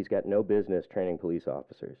 he's got no business training police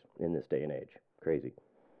officers in this day and age. Crazy.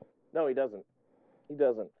 No, he doesn't. He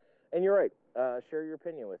doesn't. And you're right. Share your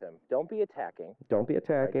opinion with him. Don't be attacking. Don't be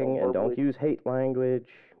attacking, and don't verbally- use hate language.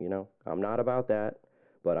 You know, I'm not about that,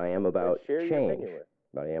 but I am about But share your change. opinion with.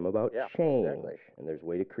 But I am about Yeah, change, exactly. and there's a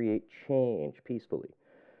way to create change peacefully.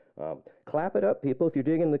 Clap it up, people. If you're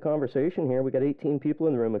digging the conversation here, we got 18 people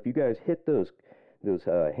in the room. If you guys hit those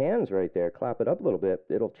hands right there, clap it up a little bit,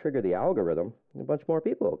 it'll trigger the algorithm, and a bunch more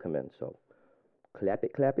people will come in. So clap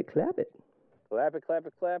it, clap it, clap it. Clap it, clap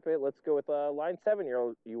it, clap it. Let's go with line 7.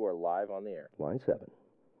 You are live on the air. Line 7.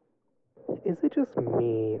 Is it just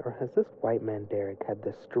me, or has this white man Derek had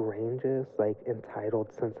the strangest, like,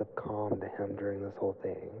 entitled sense of calm to him during this whole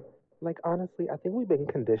thing? Like, honestly, I think we've been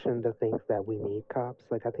conditioned to think that we need cops.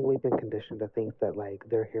 Like, I think we've been conditioned to think that, like,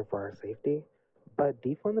 they're here for our safety. But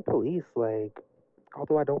defund the police, like,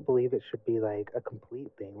 although I don't believe it should be, like, a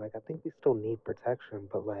complete thing. Like, I think we still need protection,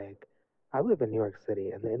 but, like, I live in New York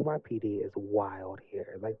City, and the NYPD is wild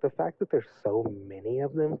here. Like, the fact that there's so many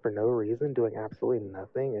of them for no reason doing absolutely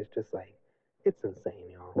nothing is just, like, it's insane,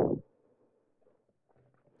 y'all.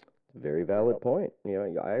 Very valid point.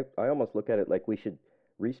 You know, I almost look at it like we should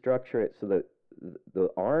restructure it so that the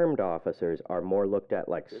armed officers are more looked at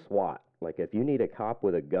like SWAT. Like, if you need a cop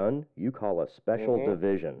with a gun, you call a special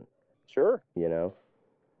division. Sure. You know?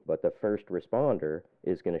 But the first responder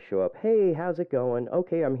is going to show up, hey, how's it going?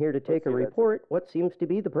 Okay, I'm here to take a report. What seems to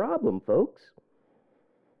be the problem, folks?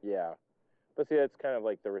 Yeah. But see, that's kind of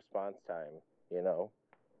like the response time, you know?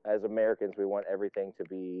 As Americans, we want everything to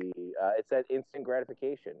be, it's that instant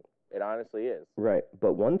gratification. It honestly is. Right.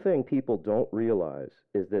 But one thing people don't realize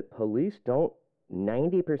is that police don't,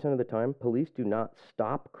 90% of the time, police do not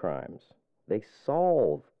stop crimes. They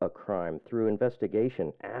solve a crime through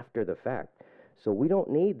investigation after the fact. So we don't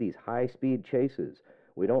need these high-speed chases.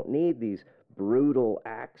 We don't need these brutal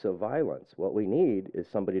acts of violence. What we need is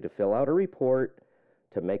somebody to fill out a report,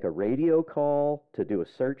 to make a radio call, to do a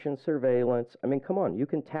search and surveillance. I mean, come on, you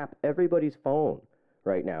can tap everybody's phone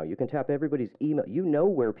right now. You can tap everybody's email. You know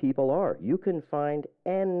where people are. You can find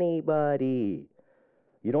anybody.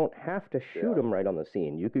 You don't have to shoot them right on the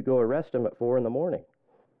scene. You could go arrest them at 4 in the morning.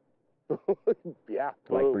 Yeah.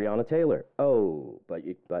 Like Breonna Taylor. Oh, but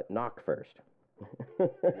knock first.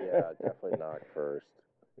 Yeah, definitely knock first.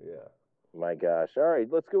 Yeah. My gosh. All right,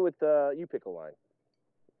 let's go with, you pick a line.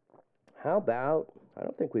 How about, I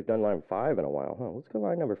don't think we've done line 5 in a while, huh? Let's go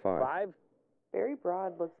line number 5. 5? Barry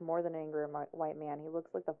Broad looks more than angry white man. He looks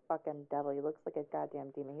like the fucking devil. He looks like a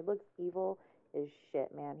goddamn demon. He looks evil as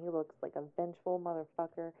shit, man. He looks like a vengeful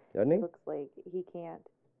motherfucker. Doesn't he? He looks like he can't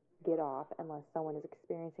get off unless someone is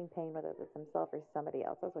experiencing pain, whether it's himself or somebody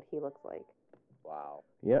else. That's what he looks like. Wow.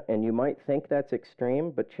 Yeah, and you might think that's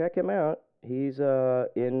extreme, but check him out. He's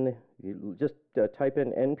just type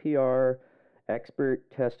in NPR, expert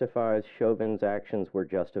testifies Chauvin's actions were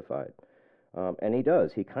justified. And he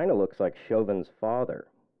does. He kind of looks like Chauvin's father.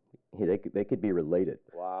 They could be related.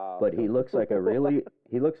 Wow. But he looks like a really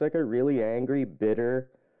angry, bitter,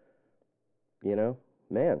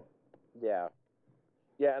 man. Yeah.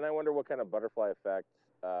 Yeah, and I wonder what kind of butterfly effect,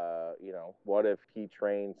 what if he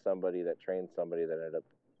trained somebody that ended up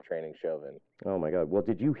training Chauvin? Oh my God. Well,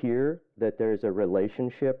 did you hear that there's a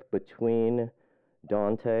relationship between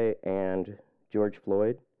Dante and George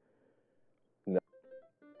Floyd? No.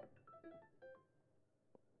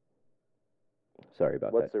 Sorry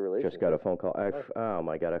about that. What's the relationship? Just got a phone call. Oh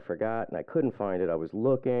my God, I forgot, and I couldn't find it. I was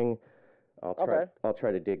looking. I'll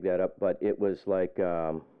try to dig that up, but it was like.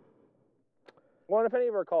 Well, if any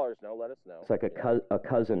of our callers know, let us know. It's like a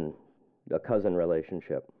cousin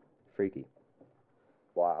relationship. Freaky.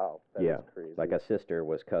 Wow. That is crazy. Like a sister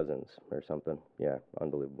was cousins or something. Yeah,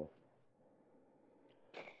 unbelievable.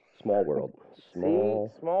 Small world. Small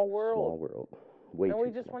world. Small world. Way Don't we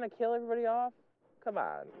too just small. want to kill everybody off? Come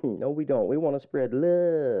on. No, we don't. We want to spread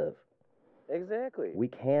love. Exactly. We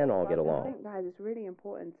can all get I along. think, guys, it's really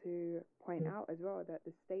important to point out as well that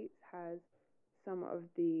the States has some of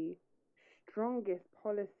the strongest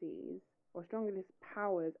policies or strongest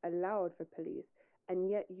powers allowed for police, and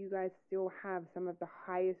yet you guys still have some of the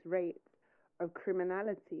highest rates of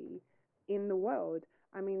criminality in the world.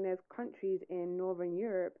 I mean, there's countries in Northern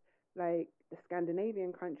Europe, like the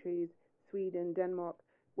Scandinavian countries, Sweden, Denmark,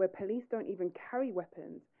 where police don't even carry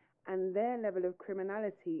weapons, and their level of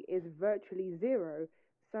criminality is virtually zero.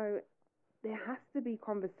 So there has to be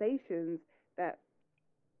conversations that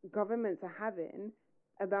governments are having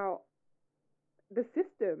about the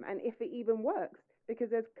system and if it even works, because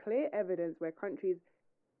there's clear evidence where countries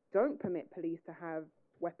don't permit police to have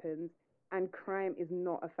weapons and crime is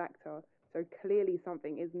not a factor. So clearly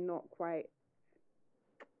something is not quite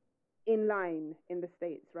in line in the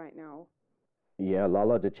States right now. Yeah,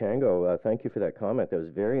 Lala DeChango, thank you for that comment. That was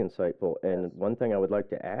very insightful. And one thing I would like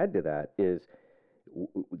to add to that is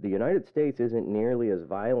the United States isn't nearly as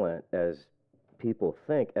violent as people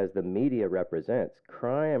think, as the media represents.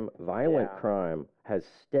 Violent Yeah. crime, has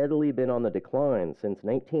steadily been on the decline since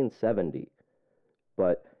 1970.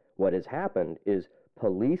 But what has happened is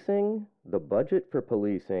policing, the budget for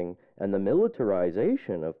policing, and the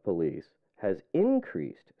militarization of police has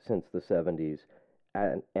increased since the 70s.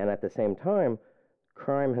 And at the same time,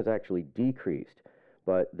 crime has actually decreased.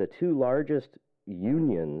 But the two largest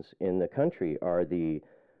unions in the country are the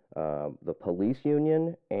police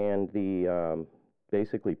union and the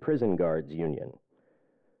basically prison guards union.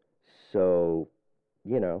 So,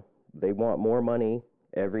 they want more money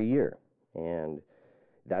every year, and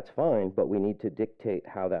that's fine. But we need to dictate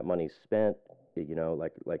how that money's spent.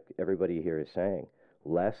 Like everybody here is saying,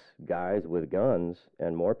 less guys with guns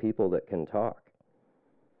and more people that can talk.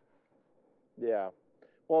 Yeah.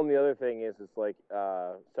 Well, and the other thing is, it's like,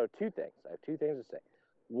 so two things. I have two things to say.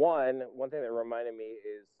 One thing that reminded me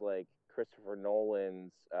is like Christopher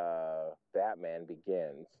Nolan's Batman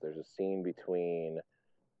Begins. There's a scene between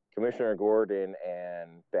Commissioner Gordon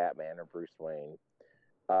and Batman, or Bruce Wayne,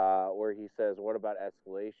 where he says, "What about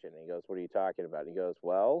escalation?" And he goes, "What are you talking about?" And he goes,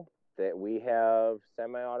 "Well, that we have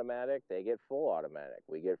semi-automatic, they get full automatic.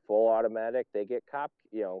 We get full automatic, they get cop.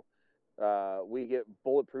 We get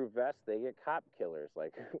bulletproof vests, they get cop killers."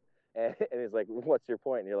 Like, and he's like, "What's your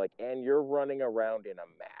point?" And you're like, "And you're running around in a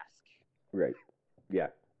mask." Right. Yeah.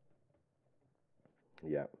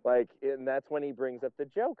 Yeah. Like, and that's when he brings up the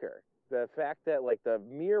Joker. The fact that, like, the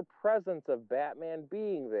mere presence of Batman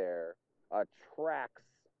being there attracts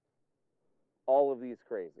all of these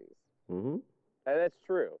crazies. Mm-hmm. And that's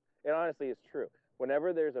true. And honestly, it's true.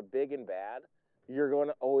 Whenever there's a big and bad, you're going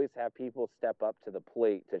to always have people step up to the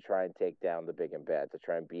plate to try and take down the big and bad, to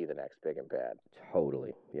try and be the next big and bad.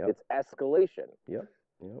 Totally. Yep. It's escalation. Yep.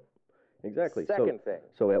 Exactly. Second thing.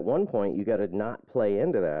 So at one point, you got to not play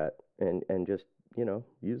into that and just,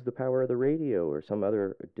 use the power of the radio or some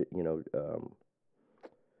other,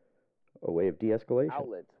 a way of de-escalation.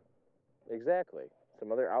 Outlet. Exactly.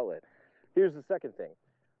 Some other outlet. Here's the second thing.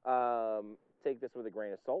 Take this with a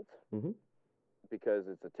grain of salt, because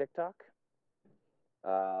it's a TikTok.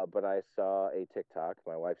 But I saw a TikTok,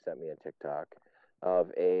 my wife sent me a TikTok,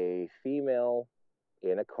 of a female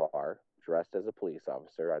in a car dressed as a police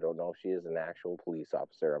officer. I don't know if she is an actual police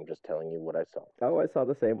officer. I'm just telling you what I saw. Oh, I saw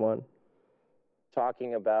the same one.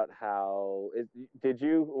 Talking about how, did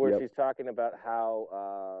you? Where Yep. she's talking about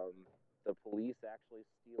how the police actually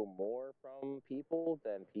steal more from people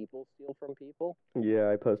than people steal from people.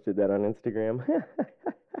 Yeah, I posted that on Instagram.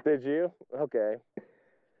 Did you? Okay.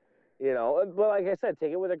 But like I said,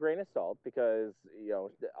 take it with a grain of salt, because,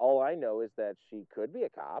 all I know is that she could be a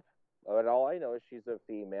cop, but all I know is she's a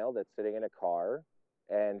female that's sitting in a car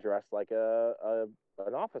and dressed like an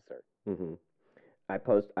officer. Mm-hmm. I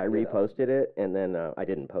reposted it, and then I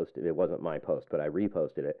didn't post it. It wasn't my post, but I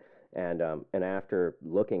reposted it. And after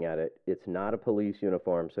looking at it, it's not a police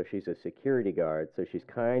uniform, so she's a security guard. So she's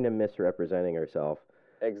kind of misrepresenting herself.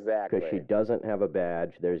 Exactly. Because she doesn't have a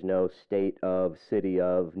badge. There's no state of, city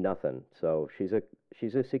of, nothing. So she's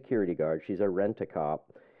a security guard. She's a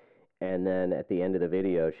rent-a-cop. And then at the end of the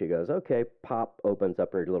video, she goes, "Okay," pop, opens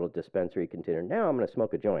up her little dispensary container. "Now I'm going to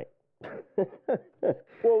smoke a joint."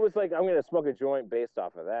 Well, it was like, I'm going to smoke a joint based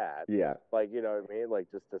off of that. Yeah. Like, you know what I mean? Like,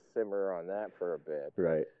 just to simmer on that for a bit.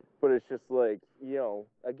 Right. But it's just like,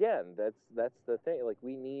 again, that's the thing. Like,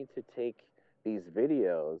 we need to take these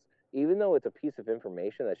videos, even though it's a piece of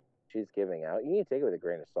information that she's giving out, you need to take it with a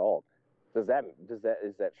grain of salt. Is that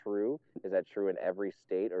true? Is that true in every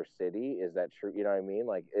state or city? Is that true? You know what I mean?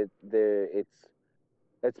 Like, it's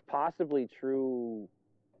possibly true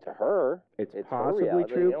to her. It's her possibly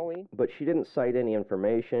reality, true, but she didn't cite any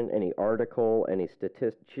information, any article, any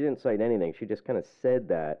statistic. She didn't cite anything. She just kind of said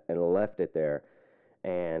that and left it there.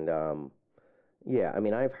 And yeah, I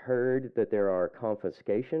mean, I've heard that there are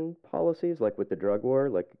confiscation policies, like with the drug war.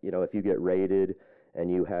 Like, if you get raided and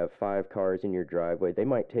you have 5 cars in your driveway, they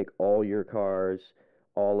might take all your cars,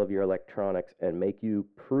 all of your electronics, and make you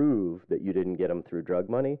prove that you didn't get them through drug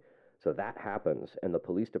money. So that happens, and the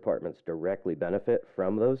police departments directly benefit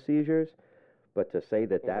from those seizures. But to say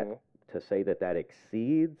that that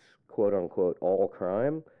exceeds, quote unquote, all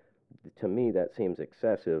crime, to me that seems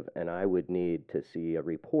excessive, and I would need to see a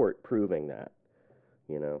report proving that.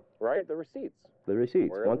 Right, the receipts. The receipts.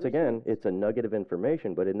 Where are Once the again, receipts? it's a nugget of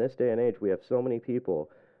information, but in this day and age, we have so many people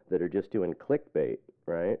that are just doing clickbait,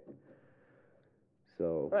 right?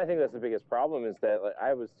 So I think that's the biggest problem, is that, like,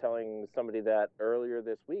 I was telling somebody that earlier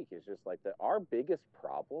this week, is just like that our biggest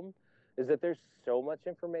problem is that there's so much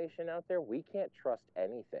information out there, we can't trust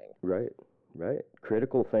anything. Right.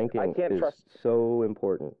 Critical thinking I can't is trust. so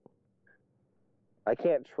important. I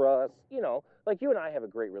can't trust, like you and I have a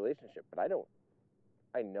great relationship, but I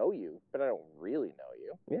know you, but I don't really know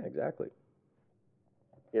you. Yeah, exactly.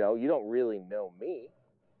 You don't really know me.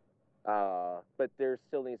 But there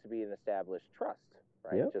still needs to be an established trust,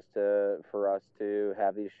 right? Yep. Just for us to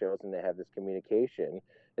have these shows and to have this communication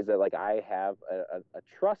is that like I have a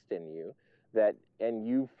trust in you and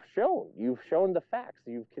you've shown the facts.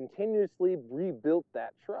 You've continuously rebuilt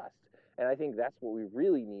that trust. And I think that's what we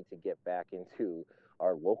really need to get back into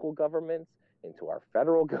our local governments, into our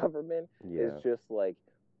federal government. Yeah. Is just like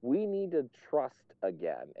we need to trust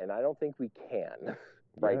again. And I don't think we can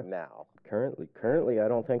right now. Currently, I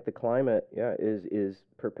don't think the climate, is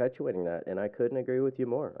perpetuating that, and I couldn't agree with you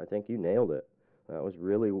more. I think you nailed it. That was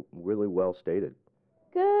really, really well stated.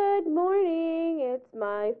 Good morning. It's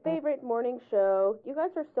my favorite morning show. You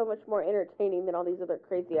guys are so much more entertaining than all these other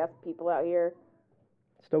crazy ass people out here.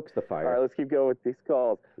 Stokes the fire. All right, let's keep going with these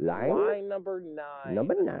calls. Line number 9.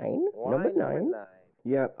 Number 9. Line number 9.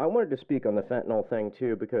 Yeah, I wanted to speak on the fentanyl thing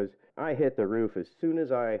too because I hit the roof as soon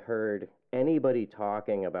as I heard anybody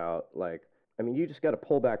talking about, like, I mean, you just got to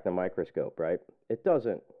pull back the microscope, right? It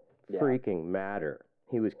doesn't freaking matter.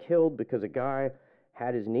 He was killed because a guy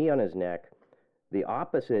had his knee on his neck. The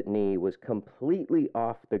opposite knee was completely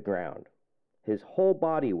off the ground. His whole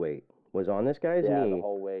body weight was on this guy's knee. Yeah, the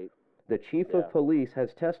whole weight. The chief of police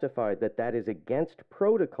has testified that that is against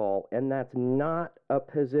protocol, and that's not a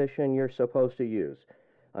position you're supposed to use.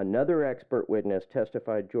 Another expert witness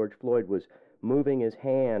testified George Floyd was moving his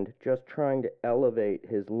hand, just trying to elevate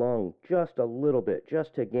his lung just a little bit,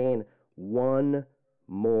 just to gain one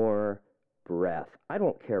more breath. I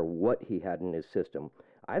don't care what he had in his system.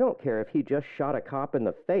 I don't care if he just shot a cop in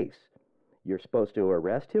the face. You're supposed to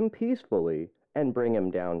arrest him peacefully and bring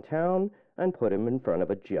him downtown and put him in front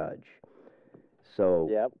of a judge.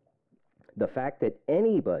 So the fact that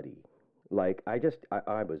anybody, like, I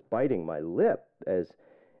was biting my lip as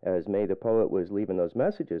May the Poet was leaving those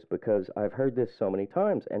messages because I've heard this so many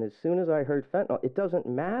times. And as soon as I heard fentanyl, it doesn't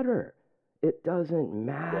matter. It doesn't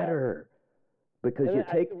matter. Because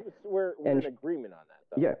we're in agreement on that,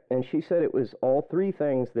 though. Yeah, and she said it was all three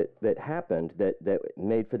things that happened that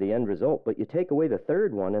made for the end result. But you take away the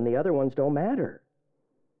third one, and the other ones don't matter.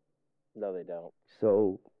 No, they don't.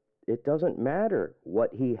 So it doesn't matter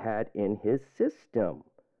what he had in his system.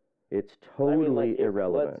 It's totally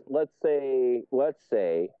irrelevant. Let's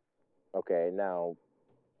say, okay, now,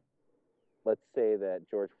 let's say that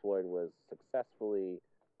George Floyd was successfully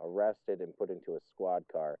arrested and put into a squad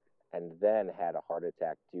car and then had a heart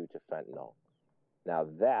attack due to fentanyl. Now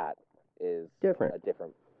that is different. A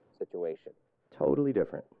different situation. Totally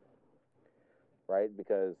different. Right?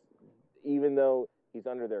 Because even though he's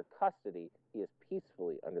under their custody, he is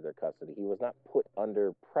peacefully under their custody. He was not put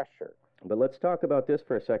under pressure. But let's talk about this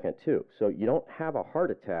for a second, too. So you don't have a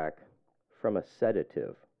heart attack from a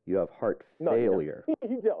sedative. You have heart failure. No,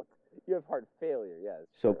 you don't. You have heart failure, yes.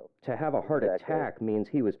 So to have a heart attack means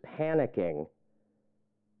he was panicking.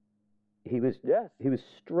 He was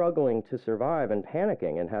struggling to survive and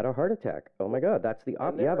panicking and had a heart attack. Oh, my God, that's the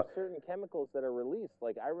opposite. There are certain chemicals that are released.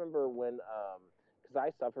 Like, I remember when, because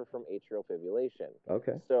I suffer from atrial fibrillation.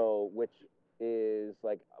 Okay. So, which is,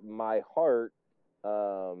 like, my heart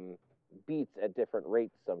beats at different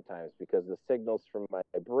rates sometimes because the signals from my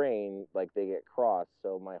brain, like, they get crossed,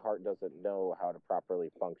 so my heart doesn't know how to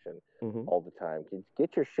properly function all the time.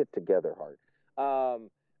 Get your shit together, heart.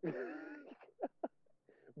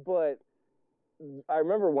 But I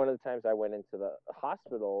remember one of the times I went into the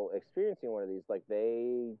hospital experiencing one of these, like,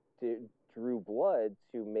 they drew blood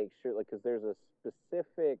to make sure, like, because there's a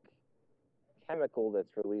specific chemical that's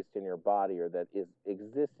released in your body or that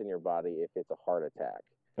exists in your body if it's a heart attack.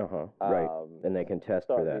 Right. And they can test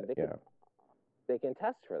for that. They can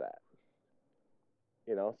test for that.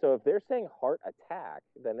 So if they're saying heart attack,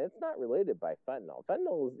 then it's not related by fentanyl.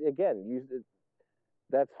 Fentanyl is, again,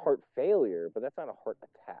 that's heart failure, but that's not a heart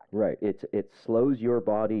attack. Right. It slows your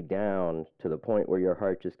body down to the point where your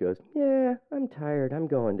heart just goes, yeah, I'm tired, I'm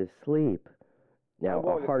going to sleep. Now,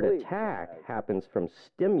 a heart attack happens from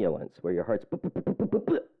stimulants where your heart's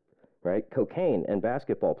right? Cocaine and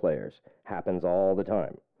basketball players happens all the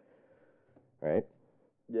time. Right?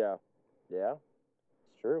 Yeah. Yeah.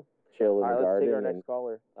 It's true. Chill in the garden. Let's take our next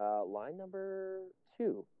caller. Line number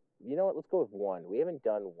 2. You know what? Let's go with 1. We haven't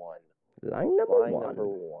done 1. Line number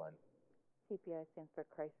 1. CPI stands for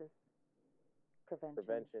Crisis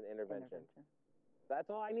Prevention, Intervention. That's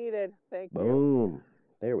all I needed. Thank you. Boom.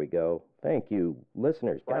 There we go. Thank you.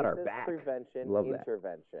 Listeners, got our back. Prevention, Love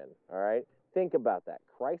intervention. All right? Think about that.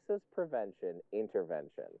 Crisis prevention,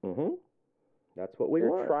 intervention. That's what we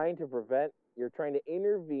want. You're trying to prevent You're trying to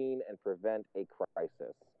intervene and prevent a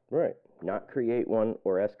crisis. Right. Not create one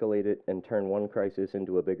or escalate it and turn one crisis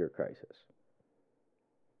into a bigger crisis.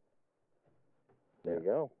 There you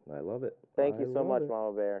go. I love it. Thank I you so love much, it.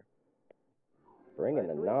 Mama Bear. Bringing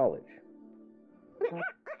the knowledge.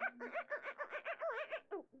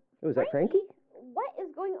 Oh, is that Frankie? What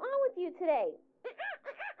is going on with you today?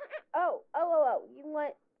 Oh.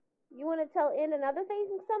 You want to tell In another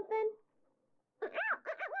thing, something?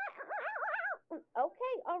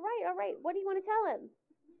 Okay, all right. What do you want to tell him?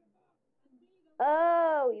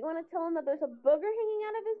 Oh, you want to tell him that there's a booger hanging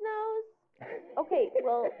out of his nose? Okay,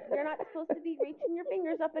 well, you're not supposed to be reaching your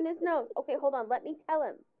fingers up in his nose. Okay, hold on, let me tell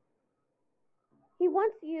him. He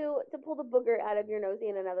wants you to pull the booger out of your nose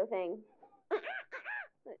and another thing.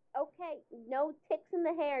 Okay, no ticks in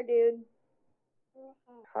the hair, dude.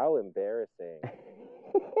 How embarrassing.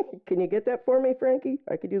 Can you get that for me, Frankie?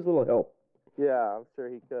 I could use a little help. Yeah, I'm sure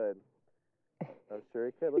he could. Let's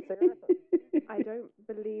take a listen. I don't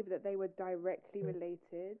believe that they were directly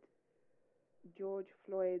related. George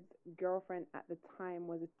Floyd's girlfriend at the time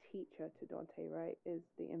was a teacher to Dante, right? Is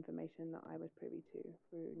the information that I was privy to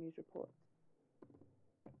through news reports.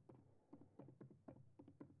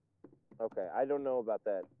 Okay, I don't know about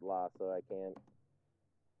that law, so I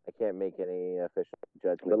can't make any official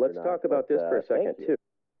judgment. But let's talk about this for a second, too.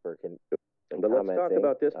 But let's talk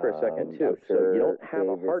about this for a second, too. So you don't have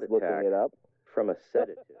a heart attack from a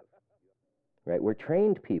sedative. Right? We're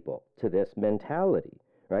trained people to this mentality.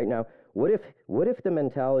 Right? Now, what if the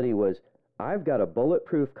mentality was, I've got a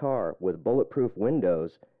bulletproof car with bulletproof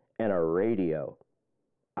windows and a radio.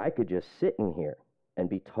 I could just sit in here and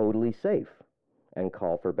be totally safe and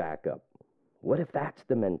call for backup. What if that's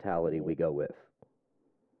the mentality we go with?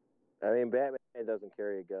 I mean, Batman doesn't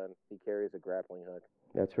carry a gun. He carries a grappling hook.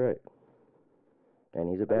 That's right. And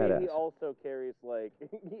he's a badass. I mean, he also carries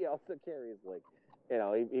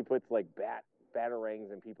he puts like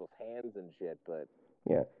batarangs in people's hands and shit, but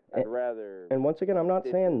yeah. I'd rather. And once again, I'm not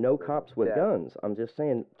saying no cops with guns. I'm just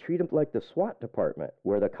saying treat them like the SWAT department,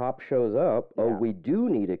 where the cop shows up. Yeah. Oh, we do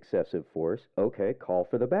need excessive force. Okay, call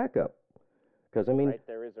for the backup. Because I mean, right,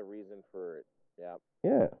 there is a reason for it. Yeah.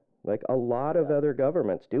 Yeah, like a lot of other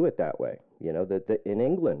governments do it that way. You know that in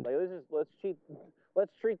England. Like,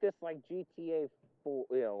 let's treat this like GTA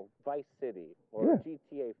 4, Vice City or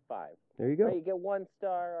GTA 5. There you go. Right, you get 1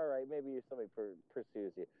 star, all right, maybe somebody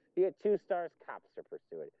pursues you. You get 2 stars, cops are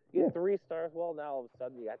pursuing it. You get 3 stars, well, now all of a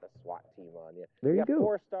sudden you got the SWAT team on you. There you go. You got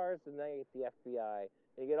 4 stars, and now you get the FBI.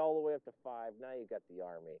 And you get all the way up to 5, now you got the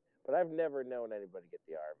Army. But I've never known anybody get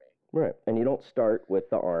the Army. Right, and you don't start with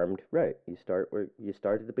the armed. Right, you start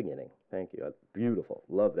at the beginning. Thank you. That's beautiful.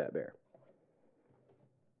 Love that, Bear.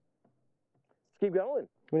 Let's keep going.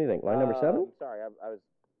 What do you think? Line number 7? Sorry, I was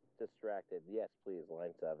distracted. Yes, please,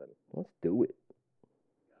 line 7. Let's do it.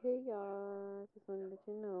 Hey y'all, just wanted to let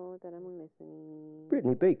you know that I'm listening.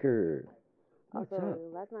 Brittany Baker. What's also, up?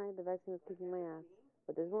 last night the vaccine was kicking my ass,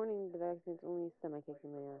 but this morning the vaccine's only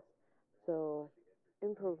semi-kicking my ass. So,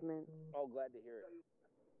 improvement. Oh, glad to hear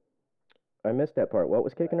it. I missed that part. What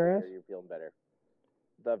was kicking her ass? You're feeling better.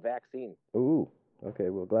 The vaccine. Ooh, okay.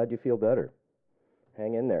 Well, glad you feel better.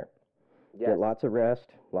 Hang in there. Yes. Get lots of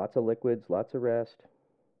rest, lots of liquids, lots of rest.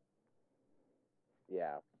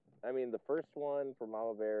 Yeah. I mean, the first one for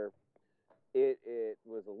Mama Bear, it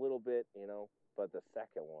was a little bit, but the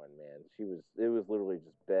second one, man, it was literally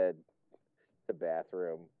just bed to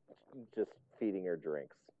bathroom, just feeding her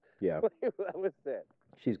drinks. Yeah. That was it.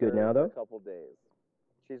 She's good now, though? For a couple days.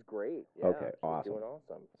 She's great. Yeah, okay, awesome. She's doing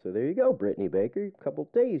awesome. So there you go, Brittany Baker. A couple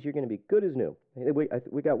days, you're going to be good as new. Hey,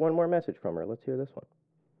 we got one more message from her. Let's hear this one.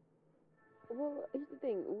 Well, here's the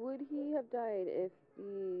thing. Would he have died if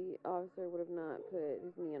the officer would have not put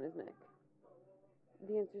his knee on his neck?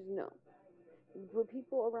 The answer is no. Were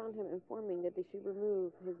people around him informing that they should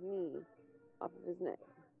remove his knee off of his neck?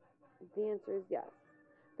 The answer is yes.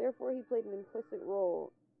 Therefore, he played an implicit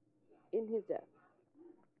role in his death.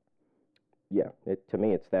 Yeah, to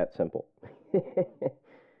me, it's that simple.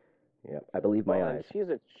 Yeah, I believe my eyes. She's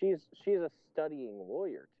a studying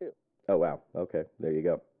lawyer too. Oh wow. Okay, there you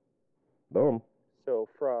go. Boom. So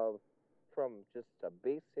from just a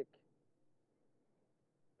basic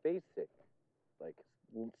like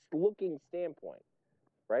looking standpoint,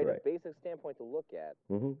 right? A basic standpoint to look at.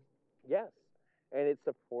 Mm-hmm. Yes, and it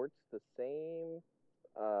supports the same.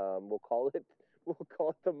 We'll call it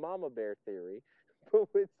the Mama Bear theory, but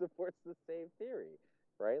it supports the same theory,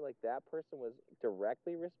 right? Like that person was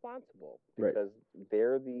directly responsible because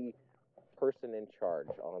they're the person in charge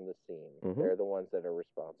on the scene. Mm-hmm. They're the ones that are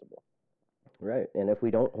responsible. Right, and if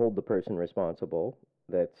we don't hold the person responsible,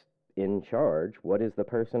 that's in charge, what is the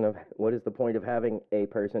point of having a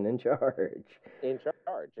person in charge? In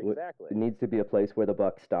charge, exactly. It needs to be a place where the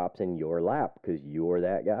buck stops in your lap because you're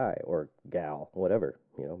that guy or gal, whatever,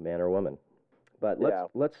 man or woman. But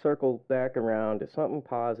let's circle back around to something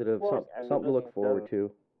positive, something to look forward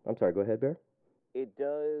to. I'm sorry, go ahead, Bear. It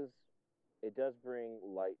does bring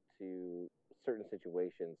light to certain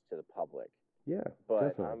situations to the public. Yeah, but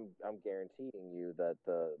definitely. I'm guaranteeing you that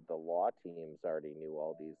the law teams already knew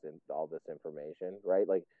all this information, right?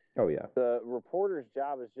 Like, oh yeah, the reporter's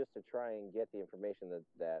job is just to try and get the information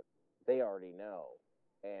that they already know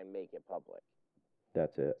and make it public.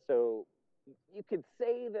 That's it. So you could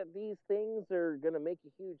say that these things are going to make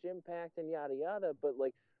a huge impact and yada yada, but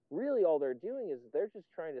like really all they're doing is they're just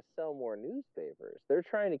trying to sell more newspapers. They're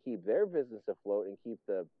trying to keep their business afloat and keep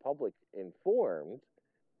the public informed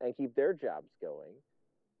and keep their jobs going.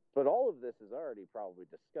 But all of this is already probably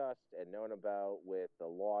discussed and known about with the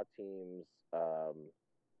law teams.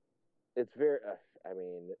 It's very,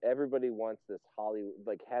 everybody wants this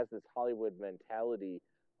Hollywood, has this Hollywood mentality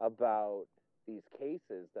about these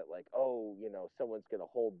cases that someone's going to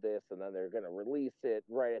hold this and then they're going to release it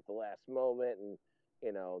right at the last moment. And,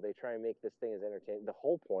 they try and make this thing as entertaining. The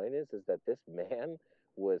whole point is that this man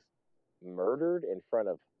was murdered in front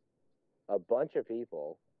of a bunch of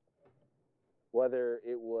people, whether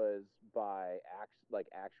it was by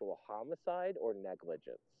actual homicide or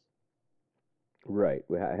negligence. Right.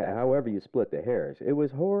 However you split the hairs. It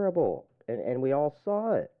was horrible. And we all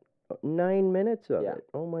saw it. 9 minutes of it.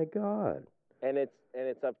 Oh my God. And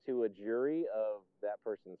it's up to a jury of that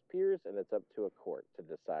person's peers, and it's up to a court to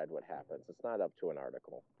decide what happens. It's not up to an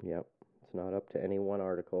article. Yep. It's not up to any one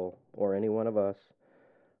article or any one of us.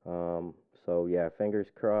 So yeah, fingers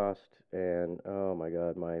crossed, and oh my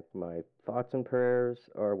God, my thoughts and prayers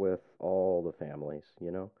are with all the families,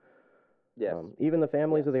 Yes. Even the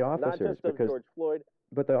families of the officers, not just of George Floyd,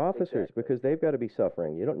 but the officers, exactly. Because they've got to be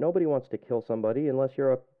suffering. Nobody wants to kill somebody unless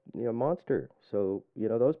you're a monster. So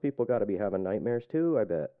those people got to be having nightmares too, I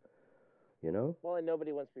bet. Well, and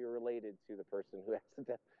nobody wants to be related to the person who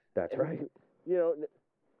accidentally. That's right.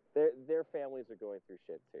 Their families are going through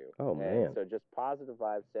shit too. Oh man. So just positive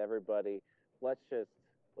vibes to everybody. Let's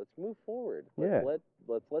move forward.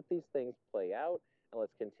 Let's let these things play out, and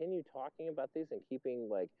let's continue talking about these and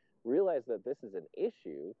realize that this is an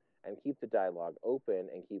issue and keep the dialogue open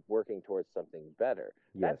and keep working towards something better.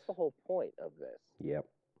 Yes. That's the whole point of this.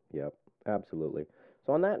 Yep, absolutely.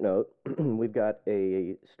 So on that note, we've got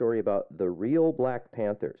a story about the real Black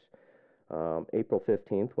Panthers. April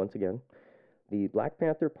 15th, once again. The Black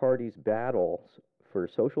Panther Party's battles for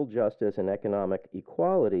social justice and economic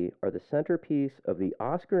equality are the centerpiece of the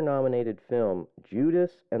Oscar-nominated film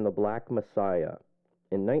Judas and the Black Messiah.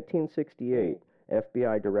 In 1968,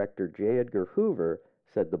 FBI Director J. Edgar Hoover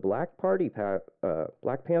said the Black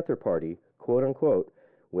Panther Party, quote unquote,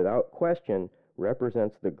 without question,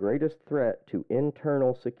 represents the greatest threat to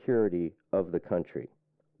internal security of the country.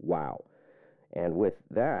 Wow. And with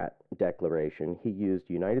that declaration, he used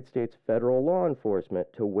United States federal law enforcement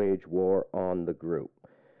to wage war on the group.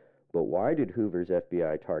 But why did Hoover's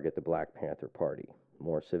FBI target the Black Panther Party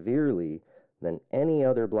more severely than any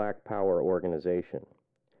other Black Power organization?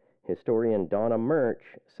 Historian Donna Murch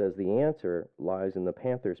says the answer lies in the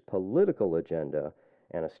Panthers' political agenda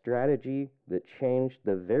and a strategy that changed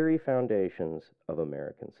the very foundations of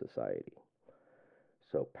American society.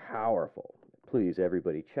 So powerful. Please,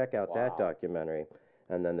 everybody, check out that documentary.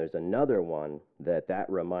 And then there's another one that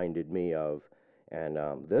reminded me of, and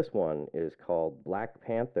this one is called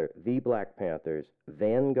The Black Panthers,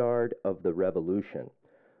 Vanguard of the Revolution.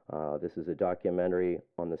 This is a documentary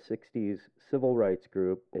on the 60s civil rights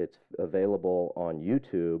group. It's available on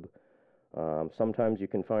YouTube. Sometimes you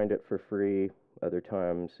can find it for free. Other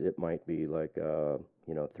times it might be like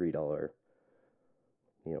 $3,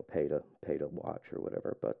 pay to watch or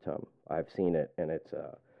whatever. But I've seen it, and it's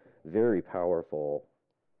a very powerful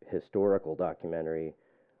historical documentary,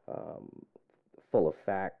 full of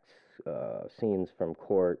facts, scenes from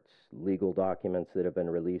courts, legal documents that have been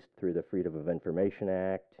released through the Freedom of Information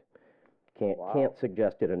Act. Can't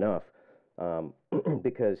suggest it enough,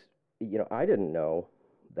 because I didn't know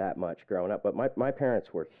that much growing up, but my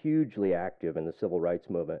parents were hugely active in the civil rights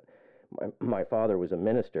movement. My father was a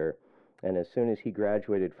minister, and as soon as he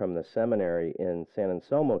graduated from the seminary in San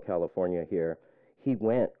Anselmo, California here, he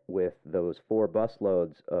went with those 4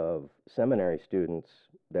 busloads of seminary students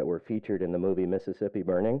that were featured in the movie Mississippi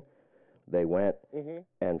Burning. They went,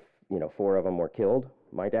 and 4 of them were killed.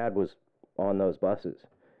 My dad was on those buses.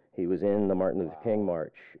 He was in the Martin Luther King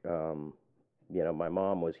March. My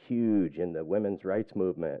mom was huge in the women's rights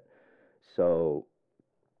movement. So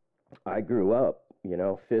I grew up,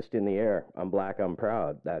 fist in the air. I'm black, I'm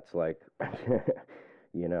proud. That's like,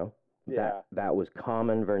 Yeah. that was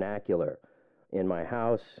common vernacular in my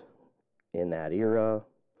house in that era.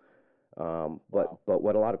 But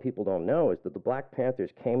what a lot of people don't know is that the Black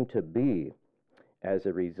Panthers came to be as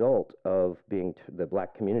a result of the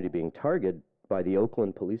black community being targeted by the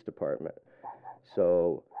Oakland Police Department.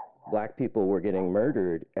 So black people were getting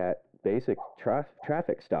murdered at basic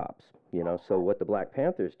traffic stops. So what the Black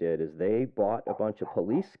Panthers did is they bought a bunch of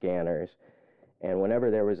police scanners, and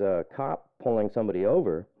whenever there was a cop pulling somebody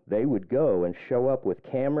over, they would go and show up with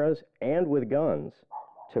cameras and with guns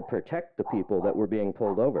to protect the people that were being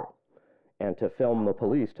pulled over, and to film the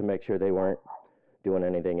police to make sure they weren't doing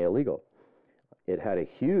anything illegal. It had a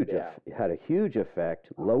huge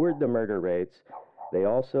effect, lowered the murder rates. They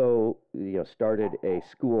also, started a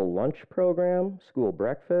school lunch program, school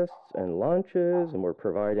breakfasts and lunches, and were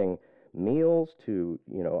providing meals to,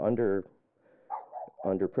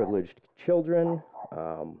 underprivileged children.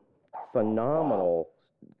 Phenomenal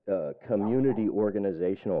community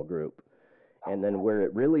organizational group. And then where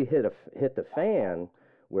it really hit the fan,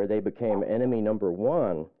 where they became enemy number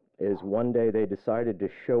one, is one day they decided to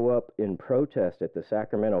show up in protest at the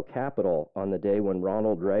Sacramento Capitol on the day when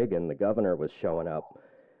Ronald Reagan, the governor, was showing up.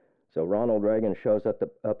 So Ronald Reagan shows up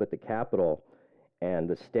at the Capitol, and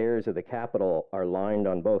the stairs of the Capitol are lined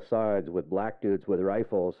on both sides with black dudes with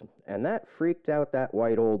rifles, and that freaked out that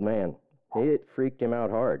white old man. It freaked him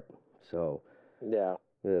out hard. So Yeah.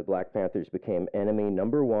 the Black Panthers became enemy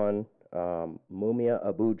number one. Mumia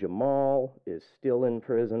Abu Jamal is still in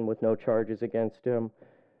prison with no charges against him.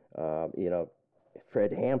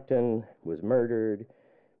 Fred Hampton was murdered,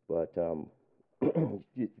 but the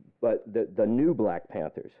new Black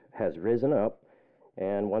Panthers has risen up,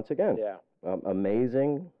 and once again,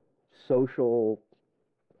 amazing social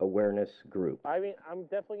awareness group. I mean, I'm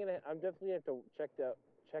definitely gonna have to check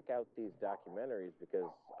out these documentaries,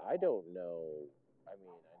 because I don't know. I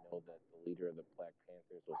mean, I know that the leader of the Black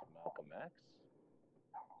Panthers was Malcolm X.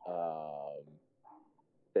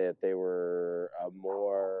 That they were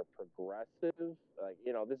more progressive. Like,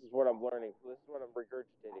 this is what I'm learning. This is what I'm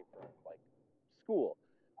regurgitating from school.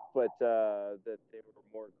 But that they were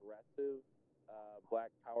more aggressive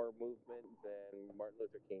Black Power movement than Martin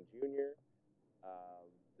Luther King Jr.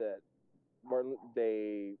 That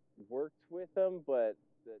they worked with them, but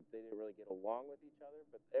that they didn't really get along with each other.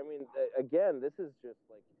 But I mean, again, this is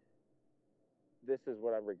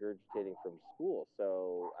what I'm regurgitating from school.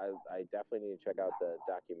 So I definitely need to check out the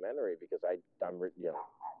documentary, because I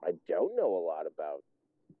don't know a lot about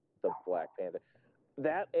the Black Panther.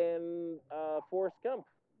 That and Forrest Gump,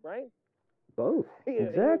 right? Both.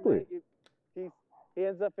 Exactly. He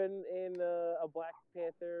ends up in a Black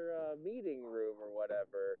Panther meeting room or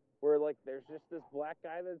whatever, where there's just this black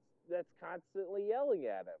guy that's constantly yelling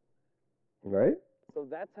at him. Right. So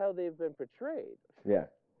that's how they've been portrayed. Yeah.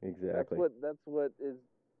 Exactly. That's what is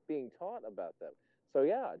being taught about them. So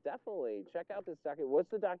yeah, definitely check out this documentary. What's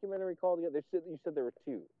the documentary called again? You said there were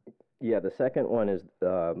two. Yeah, the second one is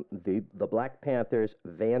the Black Panthers: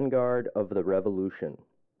 Vanguard of the Revolution.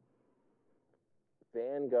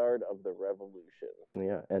 Vanguard of the Revolution.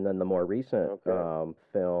 Yeah, and then the more recent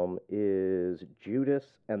film is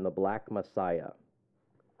Judas and the Black Messiah.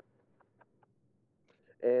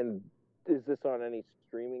 And is this on any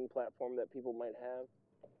streaming platform that people might have?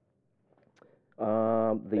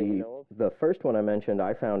 The first one I mentioned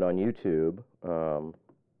I found on YouTube.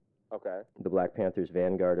 Okay. The Black Panthers: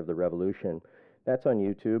 Vanguard of the Revolution. That's on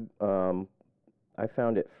YouTube. I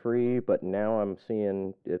found it free, but now I'm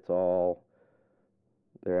seeing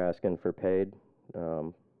they're asking for paid.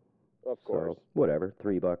 Of course. So whatever,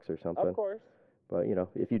 $3 or something. Of course. But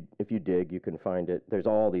if you dig, you can find it. There's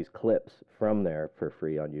all these clips from there for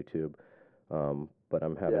free on YouTube. But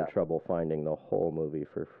I'm having trouble finding the whole movie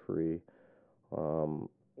for free.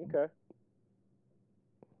 Okay.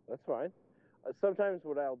 That's fine. Sometimes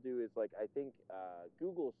what I'll do is I think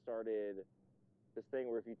Google started this thing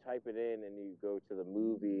where if you type it in and you go to the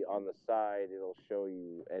movie, on the side it'll show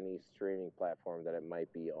you any streaming platform that it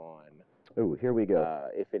might be on. Ooh, here we go.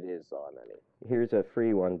 If it is on any. Here's a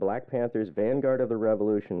free one: Black Panthers: Vanguard of the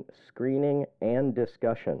Revolution, screening and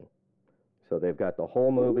discussion. So they've got the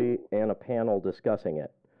whole movie and a panel discussing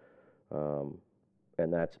it.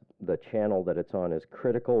 And that's the channel that it's on is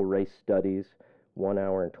Critical Race Studies, 1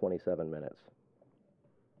 hour and 27 minutes.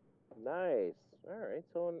 Nice. All right.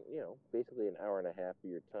 So, basically an hour and a half of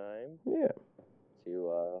your time. Yeah.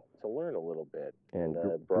 To learn a little bit. And broaden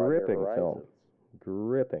your gripping film. horizons.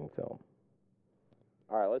 Gripping film.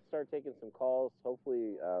 All right. Let's start taking some calls.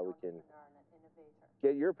 Hopefully we can.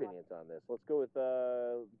 get your opinions on this. Let's go with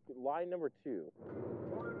line number 2.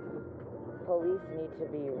 Police need to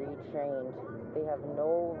be retrained. They have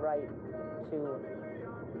no right to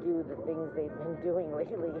do the things they've been doing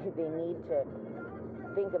lately. They need to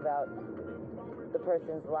think about the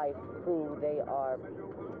person's life who they are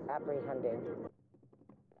apprehending.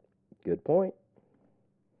 Good point.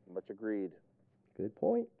 Much agreed. Good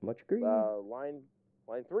point. Much agreed. Line 3.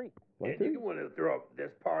 Line And three. you want to throw up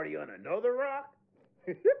this party on another rock?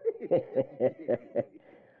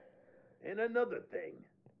 And another thing.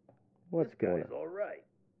 What's this going guy's on? all right.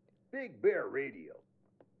 Big Bear Radio.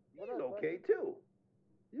 He's okay too.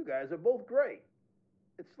 You guys are both great.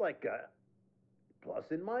 It's like plus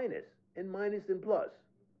and minus, and minus and plus.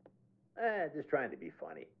 Just trying to be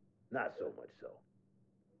funny. Not so much so.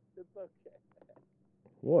 It's okay.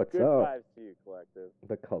 What's Good up? vibes to you, Collective.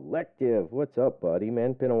 The Collective. What's up, buddy?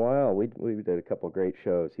 Man, been a while. We did a couple great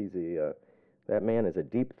shows. He's that man is a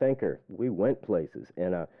deep thinker. We went places,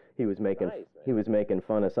 and he was making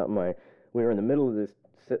fun of something. We were in the middle of this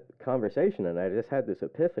conversation, and I just had this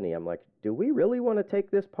epiphany. I'm like, do we really want to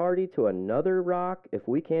take this party to another rock if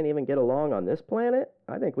we can't even get along on this planet?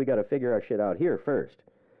 I think we got to figure our shit out here first.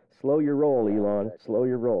 Slow your roll, Elon. Slow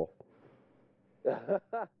your roll.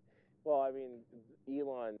 Well, I mean,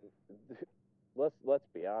 Elon. Let's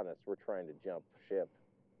be honest. We're trying to jump ship,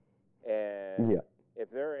 and if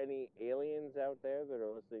there are any aliens out there that are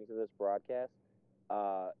listening to this broadcast,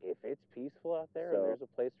 if it's peaceful out there and there's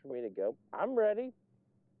a place for me to go, I'm ready.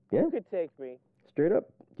 Yeah. You could take me. Straight up.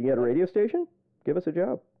 Do you got a radio station? Give us a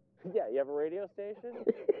job. Yeah, you have a radio station?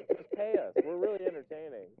 Just pay us. We're really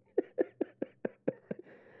entertaining.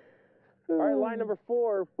 All right, line number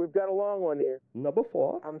 4. We've got a long one here. Number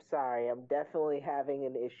 4. I'm sorry. I'm definitely having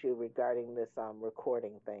an issue regarding this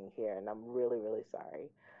recording thing here, and I'm really, really sorry.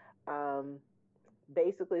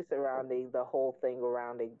 Basically surrounding the whole thing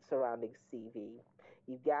surrounding CV.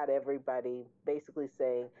 You've got everybody basically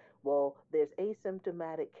saying, well, there's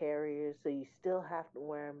asymptomatic carriers, so you still have to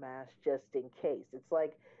wear a mask just in case. It's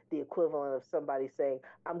like the equivalent of somebody saying,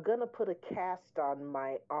 I'm going to put a cast on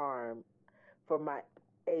my arm for my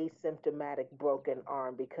asymptomatic broken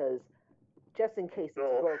arm because just in case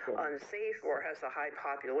it's broken. Unsafe or has a high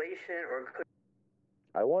population or could.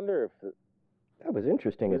 I wonder if that was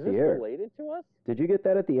interesting is at the this air. related to us? Did you get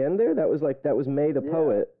that at the end there? That was May the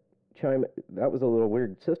Poet chime. That was a little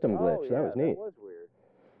weird system glitch. That was neat. That was weird.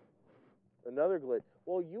 Another glitch.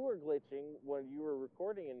 Well, you were glitching when you were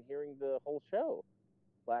recording and hearing the whole show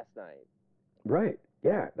last night. Right.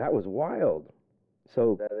 Yeah, that was wild.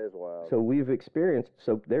 So that is wild. So we've experienced.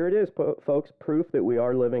 So there it is, folks. Proof that we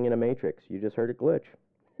are living in a matrix. You just heard it glitch.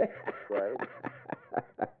 Right.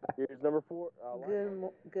 Here's number 4.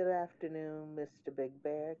 Good afternoon, Mr. Big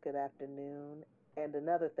Bear. Good afternoon. And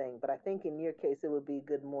another thing, but I think in your case it would be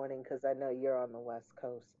good morning because I know you're on the West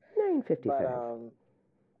Coast. 9:55.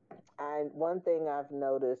 But one thing I've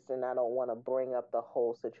noticed, and I don't want to bring up the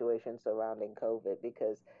whole situation surrounding COVID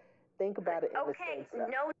because think about it in the sense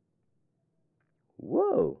of...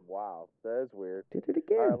 Whoa. Wow, that is weird. Did it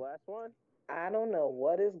again. All right, last one. I don't know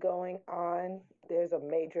what is going on. There's a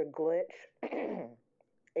major glitch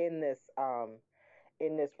in this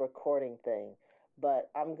recording thing, but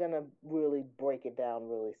I'm gonna really break it down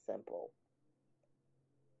really simple.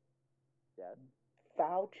 Yes.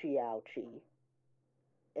 Fauci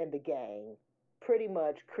and the gang pretty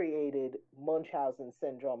much created Munchausen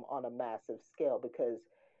syndrome on a massive scale because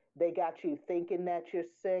they got you thinking that you're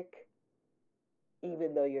sick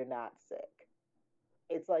even though you're not sick.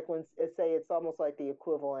 It's like it's almost like the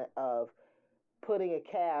equivalent of putting a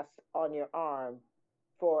cast on your arm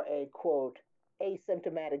for a quote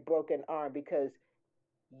asymptomatic broken arm because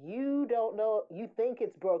you don't know, you think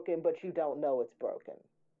it's broken, but you don't know it's broken,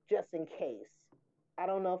 just in case. I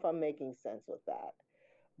don't know if I'm making sense with that,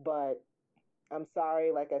 but I'm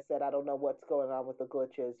sorry. Like I said, I don't know what's going on with the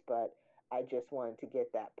glitches, but I just wanted to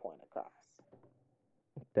get that point across.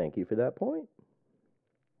 Thank you for that point.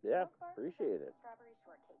 Yeah, appreciate it. Strawberry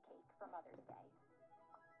shortcake cake for Mother's Day.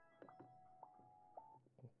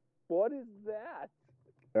 What is that?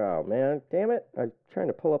 Oh man, damn it! I'm trying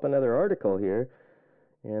to pull up another article here,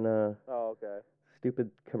 and Oh, okay. stupid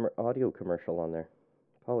audio commercial on there.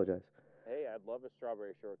 Apologize. Hey, I'd love a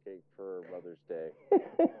strawberry shortcake for Mother's Day.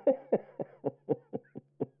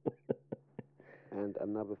 And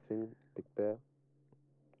another thing, Big Bear.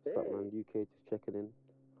 Statman UK just checking in.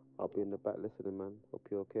 I'll be in the back listening, man. Hope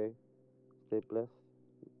you're okay. Stay blessed.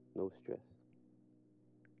 No stress.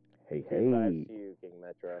 Hey, Good vibes to you, King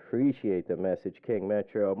Metro. Appreciate the message, King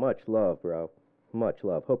Metro. Much love, bro. Much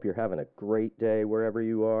love. Hope you're having a great day wherever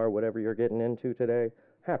you are, whatever you're getting into today.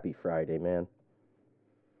 Happy Friday, man.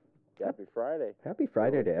 Happy Friday. Happy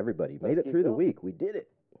Friday to everybody. Let's Made it keep through the going. week. We did it.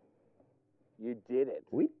 You did it.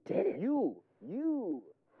 We did it. You.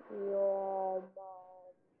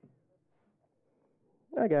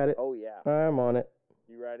 I got it. Oh, yeah. I'm on it.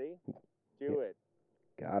 You ready? Do it.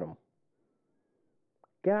 Got him.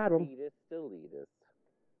 Got him. Elitist, elitist.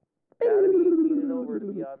 Gotta be 18 and over to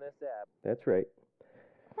be on this app. That's right.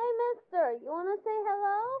 Hey, mister, you want to say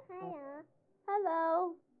hello? Hello.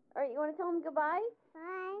 Hello. All right, you want to tell him goodbye?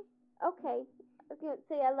 Bye. Okay.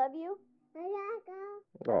 Say I love you. I love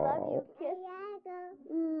you. Kiss.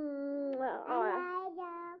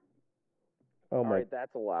 Oh All my. right,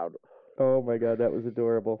 that's allowed. Oh my God, that was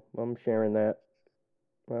adorable. I'm sharing that.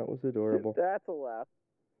 That was adorable. That's allowed.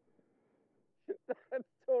 That's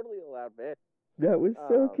totally allowed, man. That was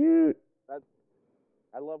so cute.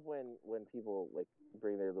 I love when people like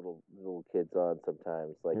bring their little kids on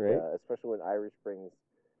sometimes, like Right. Especially when Irish brings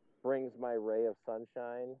my ray of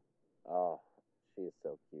sunshine. Oh, she's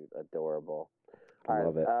so cute, adorable.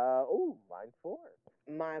 Love it. Line 4.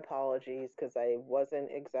 My apologies, because I wasn't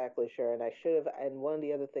exactly sure, and I should have. And one of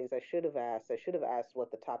the other things I should have asked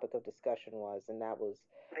what the topic of discussion was, and that was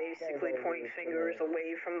Basically, point fingers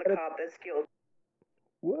away from the cop that's guilty.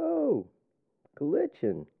 Whoa.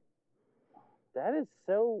 Glitching. That is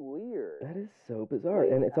so weird. That is so bizarre.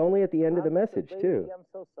 And it's only at the end of the message, too. I'm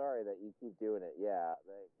so sorry that you keep doing it. Yeah,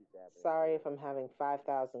 that keeps happening. Sorry if I'm having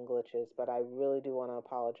 5,000 glitches, but I really do want to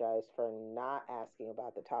apologize for not asking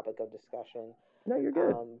about the topic of discussion. No, you're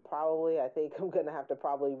good. Probably, I think I'm going to have to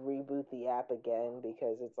probably reboot the app again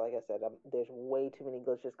because it's like I said, there's way too many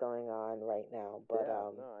glitches going on right now. But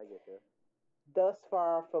no, I get you. Thus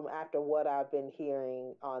far, from after what I've been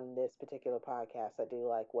hearing on this particular podcast, I do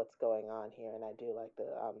like what's going on here, and I do like the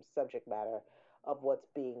subject matter of what's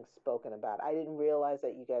being spoken about. I didn't realize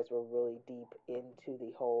that you guys were really deep into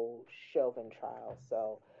the whole Chauvin trial.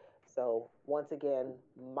 So once again,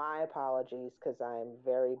 my apologies, because I'm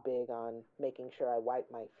very big on making sure I wipe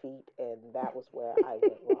my feet, and that was where I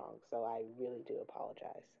went wrong. So I really do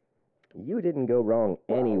apologize. You didn't go wrong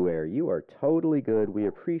anywhere. You are totally good. We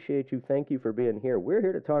appreciate you. Thank you for being here. We're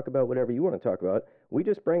here to talk about whatever you want to talk about. We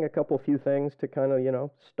just bring a few things to kind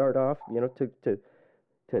of, start off, to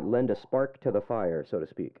lend a spark to the fire, so to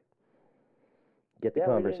speak. Get the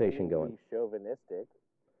conversation going. Be chauvinistic.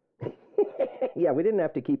 Yeah, we didn't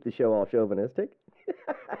have to keep the show all chauvinistic.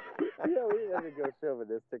 Yeah, we didn't have to go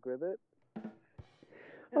chauvinistic with it.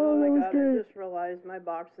 Oh my that was God, great. I just realized my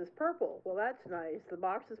box is purple. Well, that's nice. The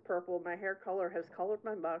box is purple. My hair color has colored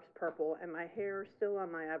my box purple, and my hair still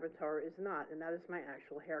on my avatar is not, and that is my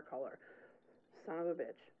actual hair color. Son of a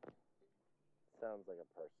bitch. Sounds like a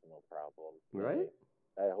personal problem. Right?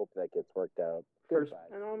 I hope that gets worked out. First-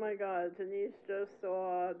 Goodbye. And oh my God, Denise just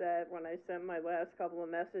saw that when I sent my last couple of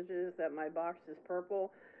messages that my box is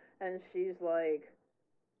purple, and she's like,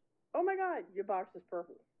 "Oh my God, your box is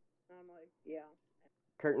purple." And I'm like, "Yeah."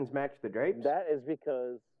 Curtains match the drapes? That is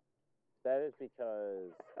because that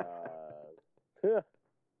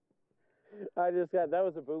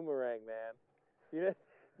was a boomerang, man. Do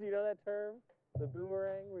you know that term? The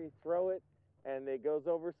boomerang, where you throw it and it goes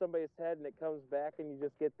over somebody's head and it comes back and you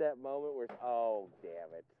just get that moment where it's, oh,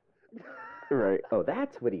 damn it. Right. Oh,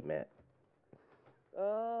 that's what he meant.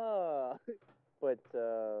 But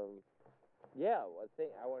yeah,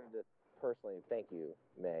 I wanted to personally thank you,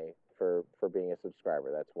 May, for being a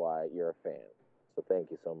subscriber. That's why you're a fan. So thank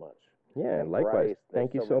you so much. Yeah, And likewise. Bryce,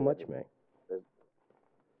 Thank you there's so many much, of them. May.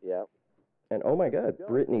 Yeah. And oh my God,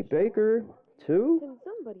 Brittany Baker, too? Can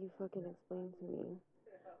somebody fucking explain to me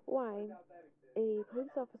why a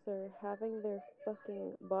police officer having their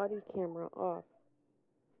fucking body camera off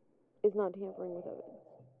is not tampering with evidence?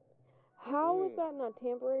 How is that not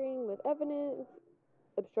tampering with evidence?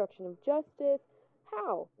 Obstruction of justice?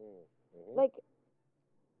 How? Like,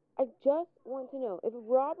 I just want to know, if a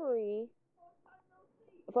robbery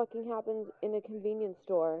fucking happens in a convenience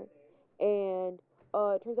store and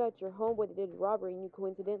it turns out it's your homeboy that did the robbery and you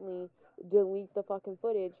coincidentally delete the fucking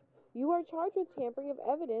footage, you are charged with tampering of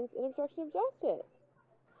evidence and obstruction of justice.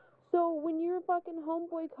 So when your fucking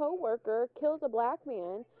homeboy coworker kills a black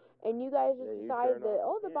man and you guys just you decide turn that,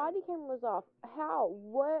 off the body camera was off, how?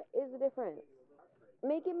 What is the difference?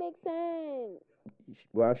 Make it make sense.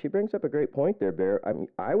 Well, she brings up a great point there, Bear. I mean,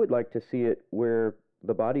 I would like to see it where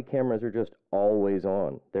the body cameras are just always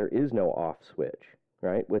on. There is no off switch,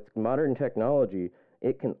 right? With modern technology,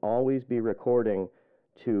 it can always be recording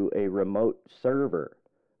to a remote server,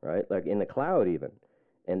 right? Like in the cloud even.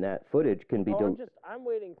 And that footage can be I'm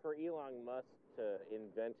waiting for Elon Musk to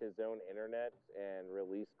invent his own internet and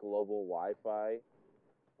release global Wi-Fi,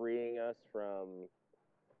 freeing us from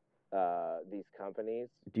these companies.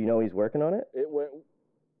 Do you know he's working on it?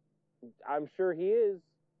 I'm sure he is.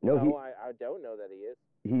 No, I don't know that he is.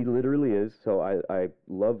 He literally is. So I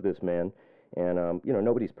love this man, and you know,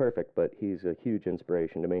 nobody's perfect, but he's a huge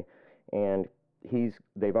inspiration to me. And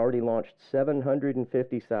they've already launched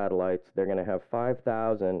 750 satellites. They're going to have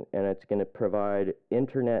 5,000, and it's going to provide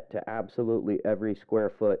internet to absolutely every square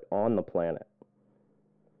foot on the planet.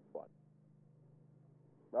 What?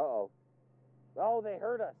 Oh, they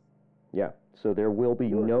heard us. Yeah, so there will be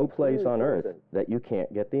no place on Earth frozen. that you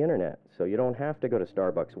can't get the internet. So you don't have to go to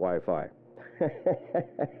Starbucks Wi-Fi.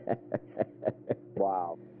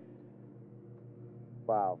 Wow.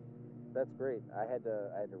 That's great. I had to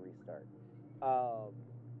restart.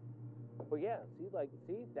 But yeah,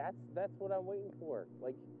 that's what I'm waiting for.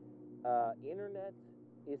 Like, internet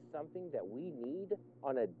is something that we need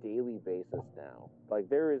on a daily basis now. Like,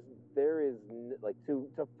 there is like, to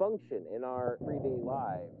function in our everyday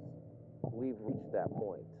lives, we've reached that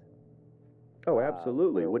point. Oh,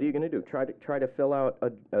 absolutely. What are you going to do? Try to fill out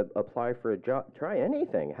apply for a job? Try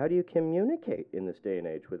anything. How do you communicate in this day and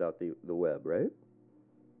age without the web, right?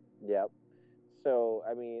 Yep. So,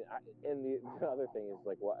 I mean, and the other thing is,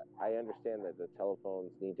 like, I understand that the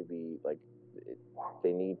telephones need to be, like,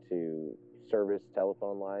 they need to service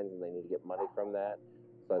telephone lines, and they need to get money from that.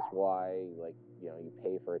 So that's why, like, you know, you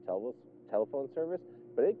pay for a telephone service.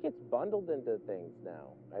 But it gets bundled into things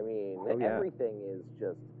now. I mean, everything is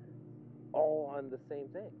just all on the same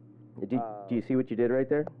thing. Do you see what you did right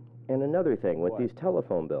there? And another thing with these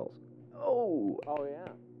telephone bills. Oh,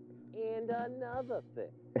 yeah. And another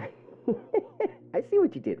thing. I see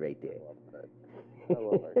what you did right there. I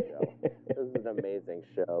love our show. This is an amazing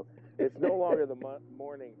show. It's no longer the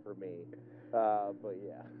morning for me, but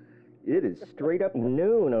yeah. It is straight up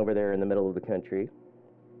noon over there in the middle of the country.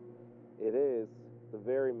 It is. The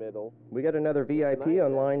very middle. We got another VIP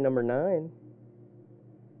on line number 9.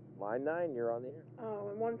 Line 9, you're on the air. Oh,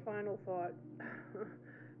 and one final thought,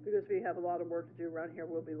 because we have a lot of work to do around here.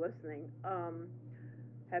 We'll be listening.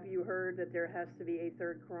 Have you heard that there has to be a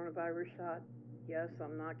third coronavirus shot? Yes,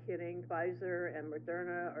 I'm not kidding. Pfizer and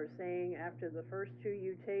Moderna are saying after the first 2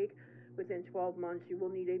 you take, within 12 months, you will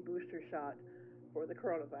need a booster shot for the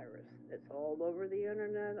coronavirus. It's all over the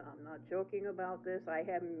internet. I'm not joking about this. I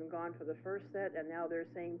haven't even gone for the first set, and now they're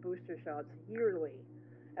saying booster shots yearly,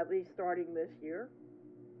 at least starting this year.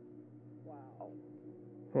 Wow.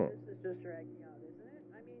 This is just dragging out, isn't it?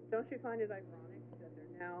 I mean, don't you find it ironic that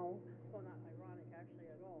they're now, well, not ironic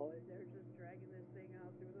actually at all, they're just dragging this thing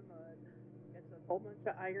out through the mud. It's a whole bunch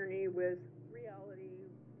of irony with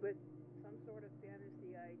reality, with some sort of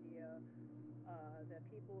fantasy idea that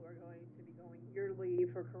people are going to be going yearly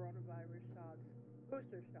for coronavirus shots,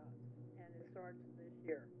 booster shots, and it starts this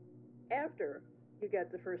year, after you get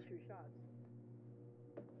the first 2 shots.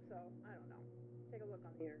 So, I don't know. Take a look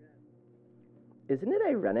on the internet. Isn't it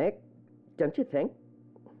ironic? Don't you think?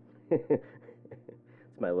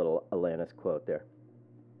 It's my little Alanis quote there.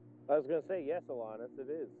 I was going to say, yes, Alanis, it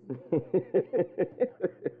is.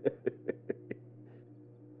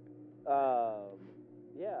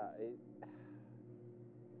 Yeah.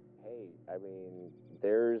 Hey, I mean,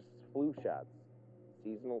 there's flu shots,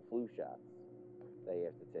 seasonal flu shots that you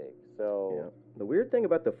have to take. So yeah. The weird thing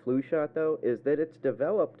about the flu shot, though, is that it's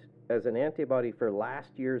developed as an antibody for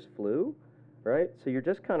last year's flu. Right? So you're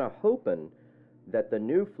just kind of hoping that the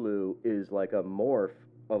new flu is like a morph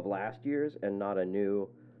of last year's and not a new.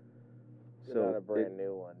 Not a brand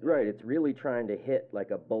new one. Right. It's really trying to hit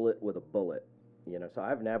like a bullet with a bullet. You know, so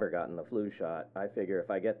I've never gotten the flu shot. I figure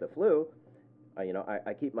if I get the flu,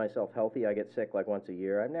 I keep myself healthy. I get sick like once a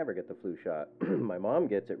year. I never get the flu shot. My mom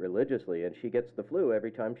gets it religiously, and she gets the flu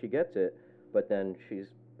every time she gets it. But then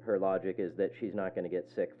her logic is that she's not going to get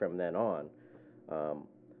sick from then on.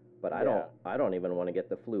 But I don't even want to get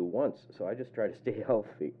the flu once, so I just try to stay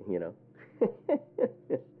healthy, you know.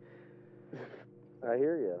 I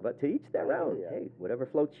hear you. But to each their own. Hey, whatever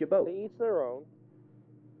floats your boat. To each their own.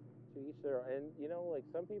 To each their own. And, you know, like,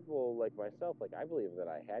 some people, like myself, like, I believe that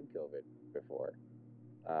I had COVID before.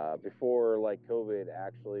 Before, like, COVID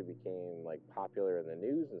actually became, like, popular in the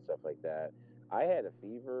news and stuff like that, I had a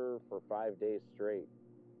fever for 5 days straight.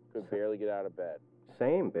 Could barely get out of bed.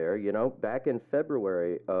 Same, Bear. You know, back in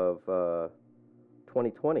February of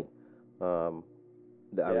 2020,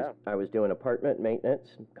 I was doing apartment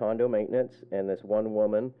maintenance, condo maintenance, and this one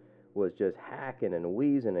woman was just hacking and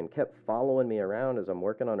wheezing and kept following me around as I'm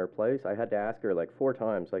working on her place. I had to ask her like 4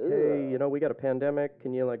 times, like, hey, you know, we got a pandemic.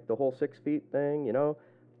 Can you, like, the whole 6 feet thing, you know?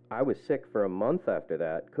 I was sick for a month after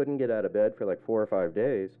that. Couldn't get out of bed for like 4 or 5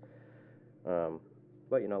 days.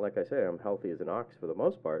 But, you know, like I say, I'm healthy as an ox for the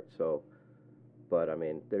most part, so But I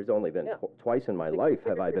mean, there's only been twice in my life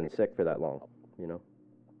have I been sick for that long. You know.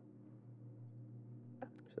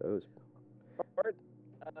 So it was.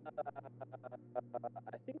 I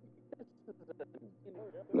think this is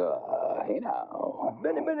Hey now.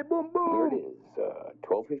 Benny boom boom. Here it is,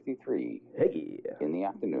 12:53. Hey. In the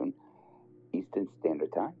afternoon, Eastern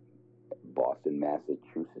Standard Time, Boston,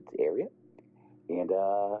 Massachusetts area, and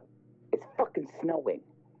it's fucking snowing.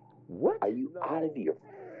 What? Are you out of your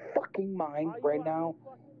fucking mind right now?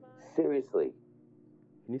 Seriously.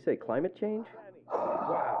 Can you say climate change?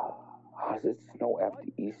 Wow. How does it snow after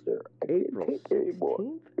Easter? I April can't take it anymore.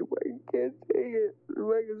 16th? I can't take it. It's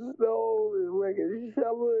like a snow, it's like a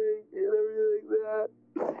shoveling, and everything like that.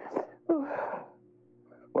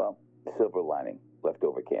 Well, silver lining,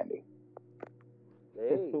 leftover candy.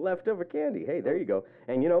 Hey. Leftover candy. Hey, there you go.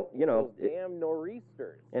 And you know. Those damn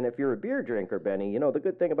nor'easters. And if you're a beer drinker, Benny, you know the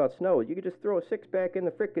good thing about snow is you could just throw a six-pack in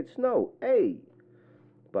the frickin' snow. Hey.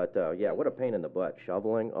 But yeah, what a pain in the butt.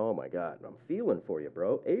 Shoveling. Oh my God, I'm feeling for you,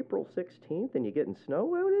 bro. April 16th, and you getting snow?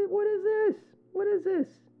 What is this? What is this?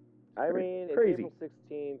 I mean, crazy. It's April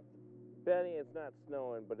 16th. Benny, it's not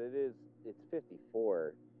snowing, but it's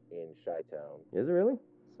 54 in Chi-Town. Is it really?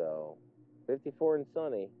 So, 54 and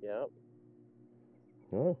sunny. Yep.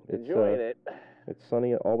 Oh, it's, Enjoying it. It's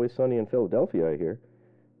sunny, always sunny in Philadelphia, I hear.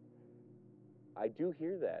 I do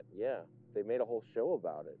hear that. Yeah, they made a whole show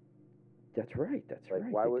about it. That's right. That's Like,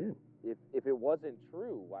 right. why they would did. if it wasn't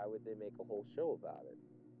true, why would they make a whole show about it?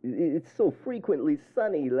 It's so frequently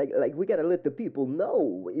sunny. Like we gotta let the people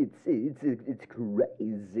know. It's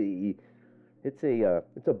crazy. It's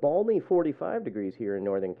a balmy 45 degrees here in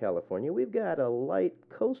Northern California. We've got a light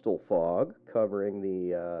coastal fog covering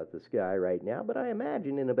the sky right now, but I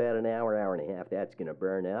imagine in about an hour and a half that's gonna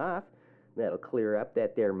burn off. That'll clear up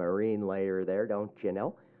that there marine layer there, don't you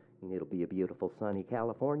know? And it'll be a beautiful sunny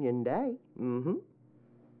Californian day. Mm-hmm.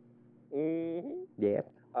 Mm-hmm. Yeah.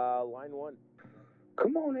 Line one.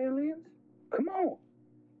 Come on, aliens. Come on.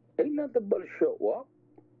 Ain't nothing but a short walk.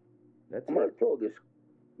 I'm gonna throw this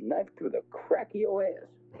knife through the crack of your ass.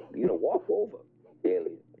 You're gonna walk over,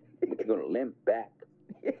 alien, but you're gonna limp back.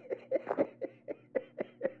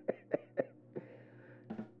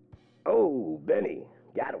 Oh, Benny.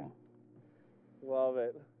 Got him. Love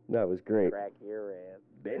it. That was great. Crack your ass.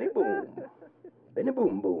 Benny boom. Benny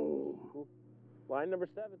boom boom. Line number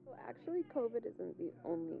 7. Well, actually, COVID isn't the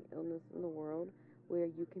only illness in the world where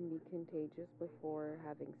you can be contagious before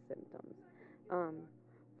having symptoms.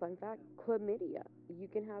 Fun fact, chlamydia. You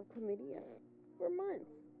can have chlamydia for months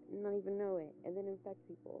and not even know it, and then infect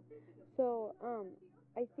people. So,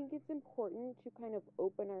 I think it's important to kind of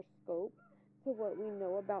open our scope to what we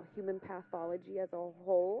know about human pathology as a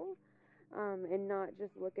whole, and not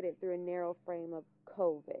just look at it through a narrow frame of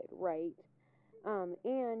COVID, right?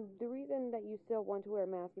 And the reason that you still want to wear a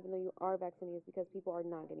mask even though you are vaccinated is because people are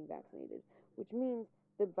not getting vaccinated, which means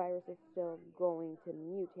the virus is still going to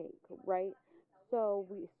mutate, right? So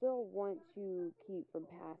we still want to keep from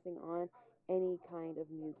passing on any kind of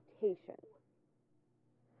mutation.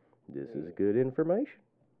 This is good information.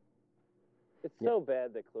 It's so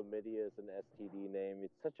bad that chlamydia is an STD name.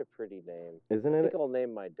 It's such a pretty name. Isn't I it? think I'll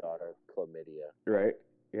name my daughter Chlamydia. Right?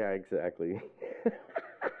 Yeah, exactly.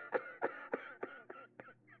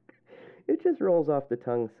 It just rolls off the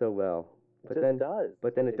tongue so well. But It then just does.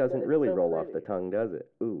 But then it doesn't it's really so roll off pretty. the tongue, does it?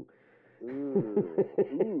 Ooh. Ooh.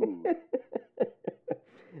 Ooh.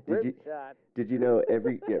 Did you know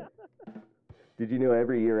every Did you know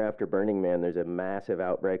every year after Burning Man there's a massive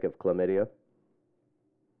outbreak of chlamydia?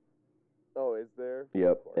 Oh, is there?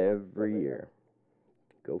 Yep, every year.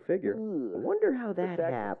 Go figure. I wonder how that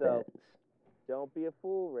Protect happens. yourself. Don't be a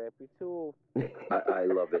fool, rap your tool. I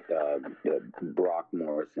love it. Brock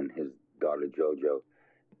Morrison, his daughter JoJo,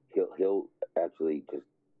 he'll actually just,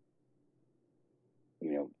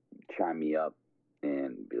 chime me up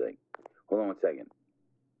and be like, hold on 1 second.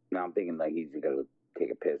 Now I'm thinking like he's got to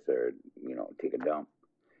take a piss or, take a dump.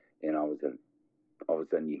 And all of a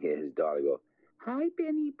sudden you hear his daughter go, hi,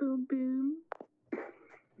 Benny Boom Boom.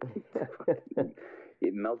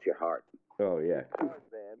 It melts your heart. Oh, yeah.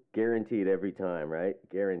 Guaranteed every time, right?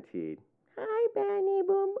 Guaranteed. Hi, Benny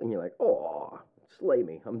Boom. And you're like, oh, slay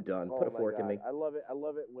me. I'm done. Put a my fork in God. me. I love it. I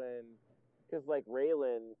love it when, because like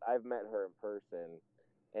Raylan, I've met her in person,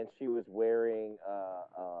 and she was wearing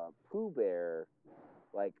a Pooh Bear,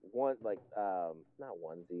 not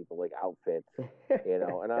onesie, but like outfits, and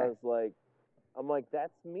I was like,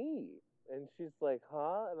 that's me. And she's like,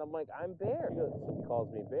 huh? And I'm like, I'm Bear. She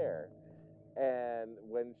calls me Bear. And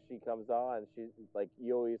when she comes on, she's like,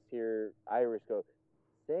 you always hear Iris go,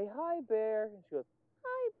 say hi, Bear. And she goes,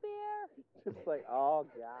 hi, Just like, oh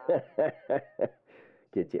god.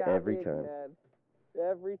 Get you Got every me time. again.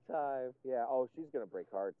 Every time. Yeah. Oh, she's gonna break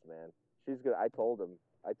hearts, man. She's gonna. I told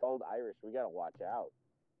Irish, we gotta watch out.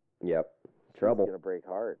 Yep. She's Trouble. gonna break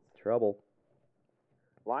hearts. Trouble.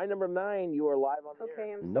 Line number 9. You are live on the air.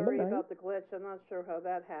 Okay, I'm Number sorry 9. about the glitch. I'm not sure how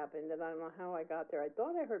that happened, and I don't know how I got there. I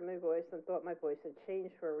thought I heard my voice and thought my voice had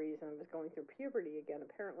changed for a reason. I was going through puberty again.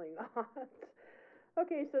 Apparently not.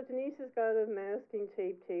 Okay, so Denise has got a masking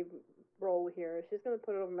tape roll here. She's going to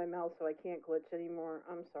put it over my mouth so I can't glitch anymore.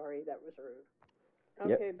 I'm sorry, that was rude.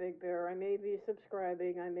 Yep. Okay, Big Bear, I may be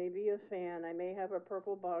subscribing, I may be a fan, I may have a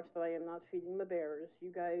purple box, but I am not feeding the bears.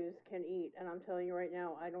 You guys can eat, and I'm telling you right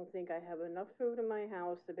now, I don't think I have enough food in my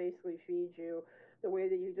house to basically feed you the way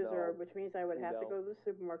that you deserve, which means I would have to go to the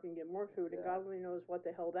supermarket and get more food, and God only knows what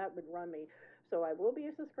the hell that would run me. So I will be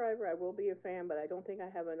a subscriber, I will be a fan, but I don't think I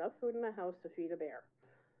have enough food in my house to feed a bear.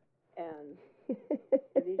 And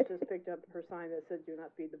Denise just picked up her sign that said, "Do not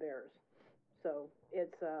feed the bears." So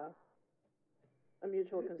it's a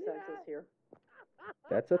mutual consensus here.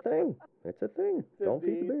 That's a thing. It's a thing. Don't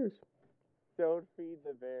feed the bears. Don't feed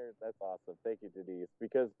the bears. That's awesome. Thank you, Denise.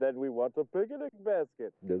 Because then we want a picnic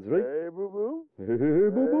basket. That's right. Hey, boo boo. Hey,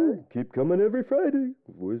 boo boo. Keep coming every Friday.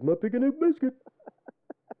 Where's my picnic biscuit?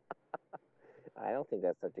 I don't think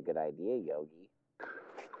that's such a good idea, Yogi.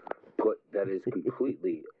 But that is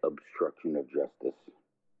completely obstruction of justice.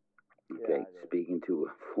 Okay, Yeah, speaking to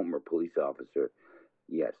a former police officer,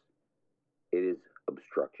 yes, it is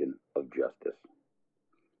obstruction of justice.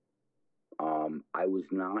 I was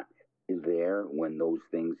not there when those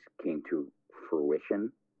things came to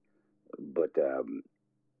fruition, but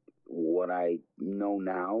what I know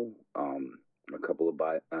now, a couple of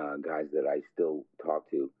guys that I still talk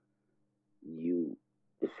to,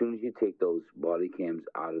 as soon as you take those body cams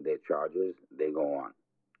out of their chargers, they go on.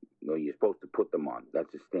 No, you're supposed to put them on.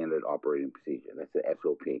 That's a standard operating procedure. That's the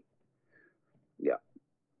SOP. Yeah.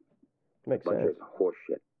 Makes Bunch sense. of horse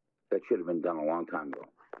shit. That should have been done a long time ago.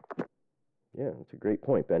 Yeah, it's a great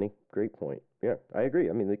point, Benny. Great point. Yeah, I agree.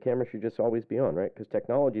 I mean, the camera should just always be on, right? Because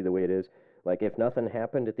technology, the way it is, like if nothing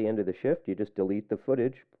happened at the end of the shift, you just delete the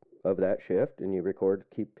footage of that shift and you record,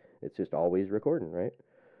 it's just always recording, right?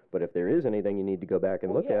 But if there is anything you need to go back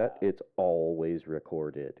and look at, it's always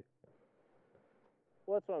recorded.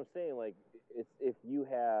 Well, that's what I'm saying. Like, it's if you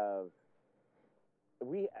have,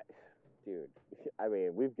 dude. I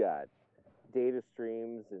mean, we've got data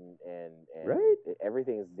streams and right?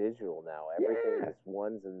 Everything's digital now. Everything is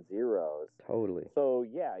ones and zeros. Totally. So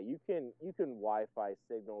yeah, you can Wi-Fi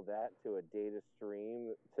signal that to a data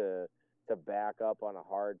stream to back up on a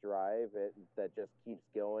hard drive that just keeps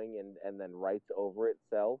going and then writes over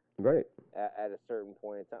itself. Right. At a certain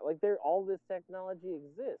point in time, like all this technology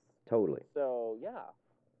exists. Totally. So yeah.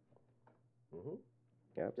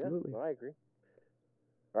 Absolutely. Yeah, I agree.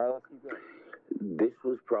 All right, let's keep going. This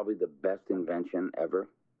was probably the best invention ever,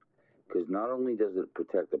 because not only does it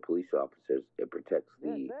protect the police officers, it protects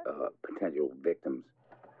the potential victims,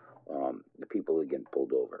 the people that get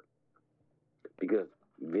pulled over. Because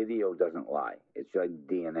video doesn't lie. It's like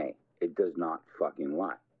DNA. It does not fucking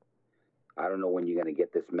lie. I don't know when you're going to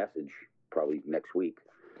get this message, probably next week,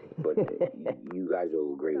 but you guys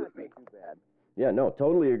will agree with me. Too bad. Yeah, no,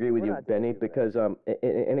 totally agree with you, Benny, because, and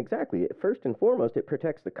exactly, first and foremost, it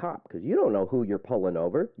protects the cop, because you don't know who you're pulling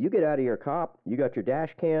over. You get out of your cop, you got your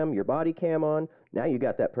dash cam, your body cam on, now you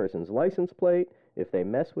got that person's license plate. If they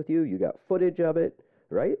mess with you, you got footage of it,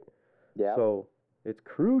 right? Yeah. So it's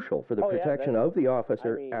crucial for the protection of the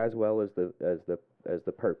officer as well as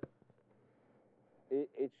the perp.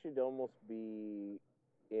 It should almost be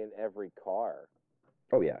in every car.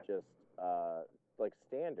 Oh, yeah. Just like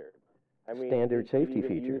standard. I mean, standard safety you can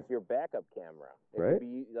feature. Use your backup camera. It Right. could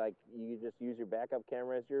be like you just use your backup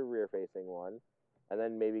camera as your rear-facing one, and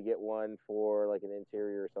then maybe get one for like an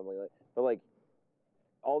interior or something like. But like,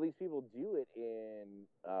 all these people do it in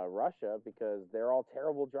Russia because they're all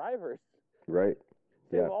terrible drivers. Right.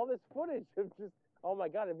 They have all this footage of just. Oh my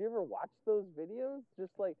God! Have you ever watched those videos?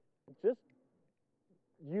 Just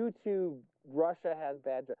YouTube. Russia has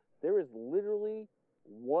bad. There is literally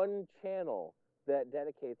one channel that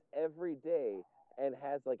dedicates every day and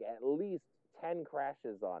has like at least 10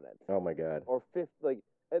 crashes on it. Oh my God. Or 50, like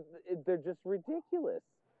they're just ridiculous.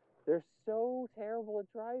 They're so terrible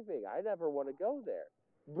at driving. I never want to go there.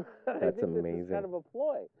 That's I think amazing. This is kind of a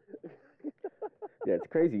ploy. Yeah, it's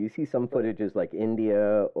crazy. You see some footages like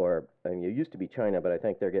India or, I mean, it used to be China, but I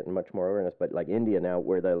think they're getting much more awareness. But like India now,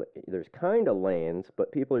 where there's kind of lanes,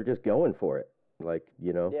 but people are just going for it. Like,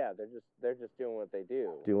 you know. Yeah, they're just doing what they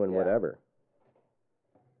do. Doing whatever.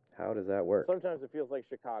 How does that work? Sometimes it feels like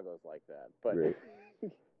Chicago's like that, but Right.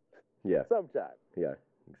 Yeah. Sometime. Yeah,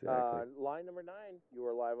 exactly. Line number 9, you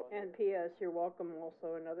are live on. And P.S. You're welcome.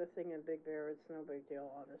 Also, another thing in Big Bear, it's no big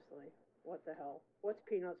deal, honestly. What the hell? What's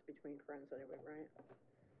peanuts between friends anyway, right?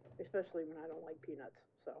 Especially when I don't like peanuts.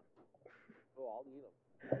 So. Oh, I'll eat them.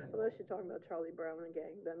 Unless you're talking about Charlie Brown and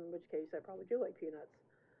gang, then in which case I probably do like peanuts.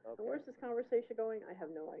 Okay. And where's this conversation going? I have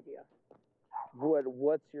no idea.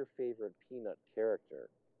 What's your favorite peanut character?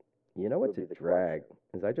 You know what's a drag?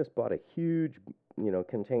 Is I just bought a huge,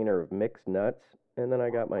 container of mixed nuts, and then I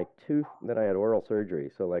got my tooth, then I had oral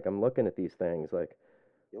surgery. So, like, I'm looking at these things like,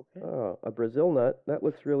 okay. Oh, a Brazil nut, that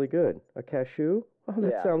looks really good. A cashew? Oh,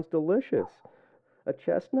 that sounds delicious. A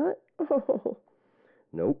chestnut? Oh,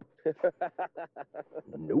 nope.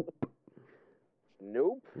 Nope.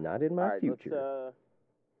 Nope. Not in my future. Let's,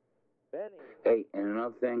 Benny. Hey, and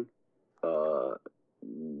another thing,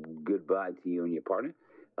 goodbye to you and your partner.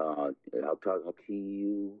 I'll talk to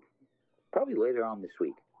you probably later on this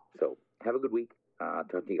week. So have a good week. I'll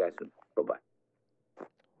talk to you guys soon. Bye-bye.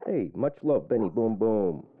 Hey, much love, Benny Boom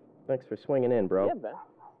Boom. Thanks for swinging in, bro. Yeah, Ben.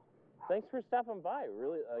 Thanks for stopping by.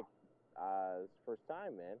 Really, it's first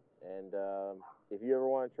time, man. And if you ever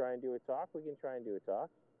want to try and do a talk, we can try and do a talk.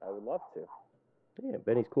 I would love to. Yeah,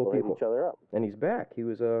 Benny's cool We'll hit people. each other up. And he's back. He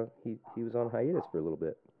was he was on hiatus for a little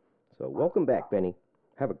bit. So welcome back, Benny.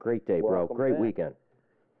 Have a great day, bro. Welcome Great back. weekend.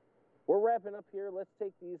 We're wrapping up here. Let's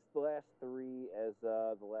take the last 3 as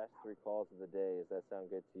the last 3 calls of the day. Does that sound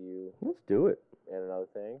good to you? Let's do it. And another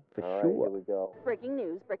thing? For All right, sure. here we go. Breaking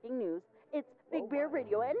news, breaking news. It's Big Bear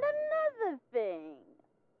Radio and another thing.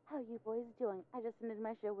 How you boys doing? I just ended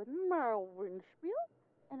my show with Marvin Spiel,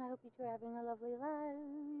 and I hope you two are having a lovely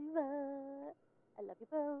life. I love you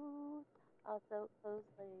both. Also, close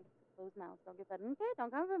legs, close mouth. Don't get that. Okay,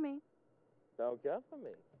 don't come for me. Don't come for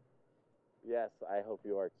me. Yes, I hope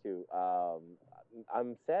you are too.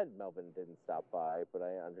 I'm sad Melvin didn't stop by, but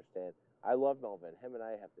I understand. I love Melvin. Him and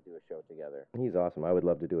I have to do a show together. He's awesome. I would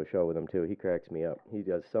love to do a show with him too. He cracks me up. He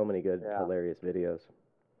does so many good, hilarious videos.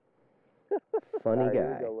 Funny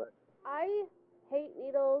guy. I hate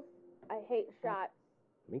needles. I hate shots.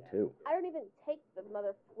 Me too. I don't even take the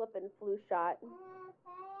mother flippin' flu shot.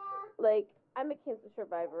 Like, I'm a cancer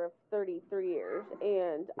survivor of 33 years,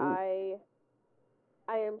 and I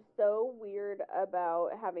am so weird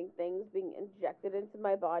about having things being injected into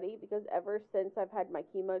my body because ever since I've had my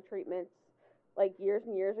chemo treatments, like years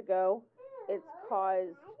and years ago, it's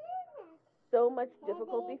caused so much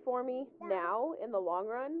difficulty for me now in the long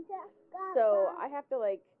run. So I have to,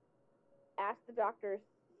 like, ask the doctors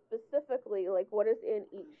specifically, like, what is in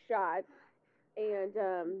each shot, and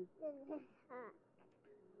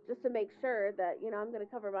just to make sure that, I'm going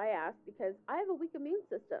to cover my ass because I have a weak immune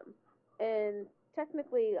system. And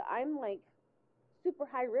technically, I'm, like, super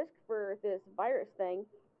high risk for this virus thing,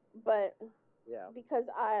 but because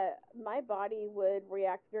my body would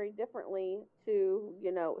react very differently to,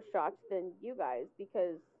 shots than you guys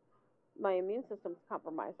because my immune system's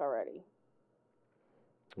compromised already.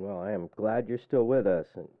 Well, I am glad you're still with us,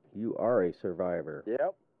 and you are a survivor.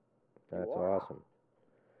 Yep. That's You are. awesome.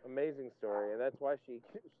 Amazing story, and that's why she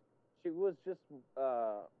was just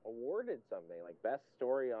awarded something like best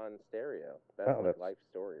story on stereo, best life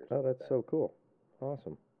story or something. Oh, that's so cool.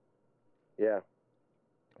 Awesome. Yeah.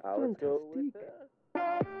 Let's go with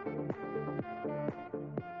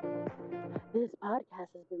This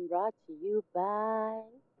podcast has been brought to you by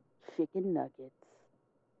Chicken Nuggets.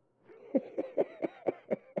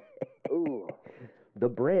 Ooh. The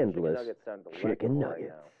brandless Chicken nuggets sound delightful chicken right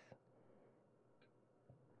nuggets.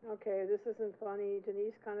 Okay, this isn't funny.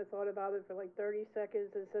 Denise kind of thought about it for like 30 seconds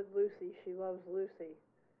and said Lucy. She loves Lucy.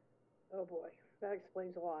 Oh boy, that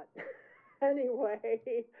explains a lot.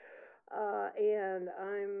 Anyway, and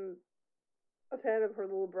I'm a fan of her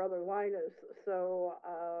little brother Linus, so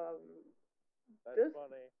That's this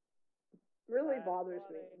funny. really bothers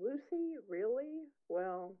me. Lucy, really?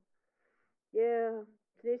 Well, yeah.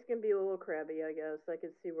 Denise can be a little crabby, I guess. I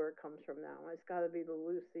can see where it comes from now. It's got to be the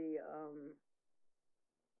Lucy.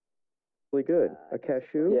 Really good. A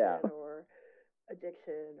cashew? Yeah. Or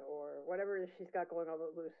addiction or whatever it is she's got going on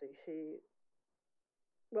with Lucy. She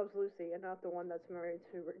loves Lucy and not the one that's married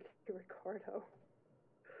to Ricardo.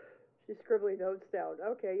 She's scribbling notes down.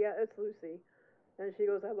 Okay, yeah, it's Lucy. And she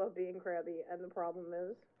goes, I love being crabby. And the problem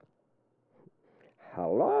is?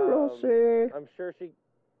 Hello, Lucy. I'm sure she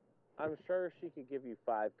could give you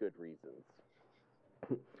 5 good reasons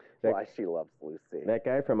why she loves Lucy. That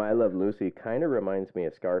guy from I Love Lucy kind of reminds me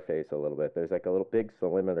of Scarface a little bit. There's like a little big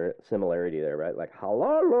similarity there, right? Like,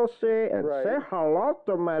 hello, Lucy, and say hello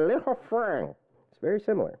to my little friend. It's very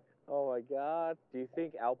similar. Oh my God! Do you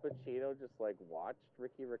think Al Pacino just like watched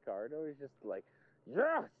Ricky Ricardo? He's just like,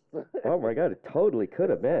 Yes. Oh my God, it totally could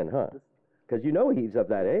have been, huh? Because you know he's of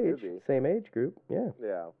that Could age, be. same age group. Yeah,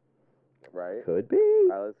 Yeah. Right. could be.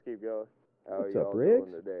 All right, let's keep going. How What's y'all up, Riggs?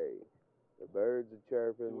 doing today? The birds are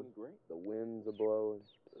chirping. Doing great. The winds are blowing.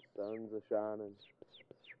 The suns are shining.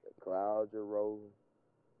 The clouds are rolling.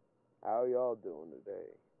 How y'all doing today?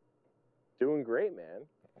 Doing great, man.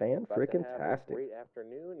 Fan About to freaking have a tastic. great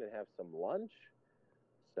afternoon and have some lunch.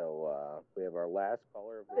 So we have our last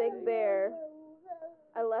caller of the Big day. Bear,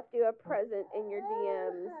 I left you a present in your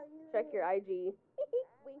DMs. Check your IG.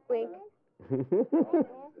 Wink, wink.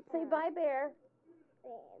 Say bye, Bear.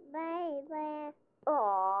 Bye, bye.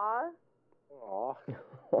 Aww. Aw.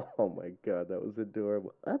 Oh my God, that was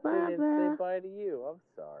adorable. I didn't say bye to you. I'm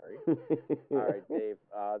sorry. All right, Dave.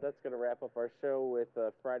 That's going to wrap up our show with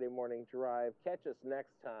Friday Morning Drive. Catch us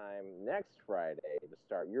next time, next Friday, to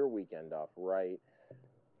start your weekend off right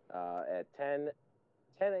at 10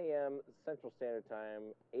 a.m. Central Standard Time,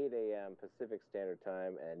 8 a.m. Pacific Standard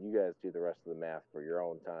Time, and you guys do the rest of the math for your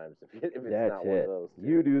own times if it's That's not one of it. those.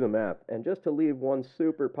 You do the math. And just to leave one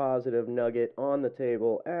super positive nugget on the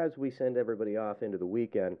table as we send everybody off into the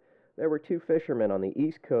weekend, there were 2 fishermen on the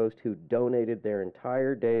East Coast who donated their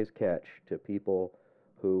entire day's catch to people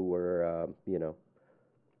who were,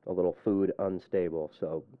 a little food unstable.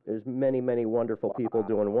 So there's many, many wonderful people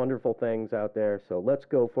doing wonderful things out there. So let's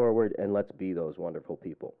go forward and let's be those wonderful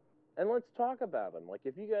people. And let's talk about them. Like,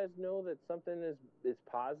 if you guys know that something is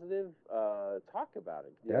positive, talk about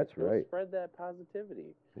it. That's Go right. Spread that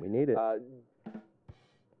positivity. We need it.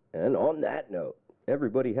 And on that note,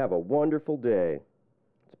 everybody have a wonderful day.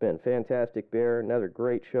 It's been fantastic, Bear. Another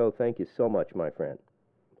great show. Thank you so much, my friend.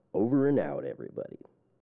 Over and out, everybody.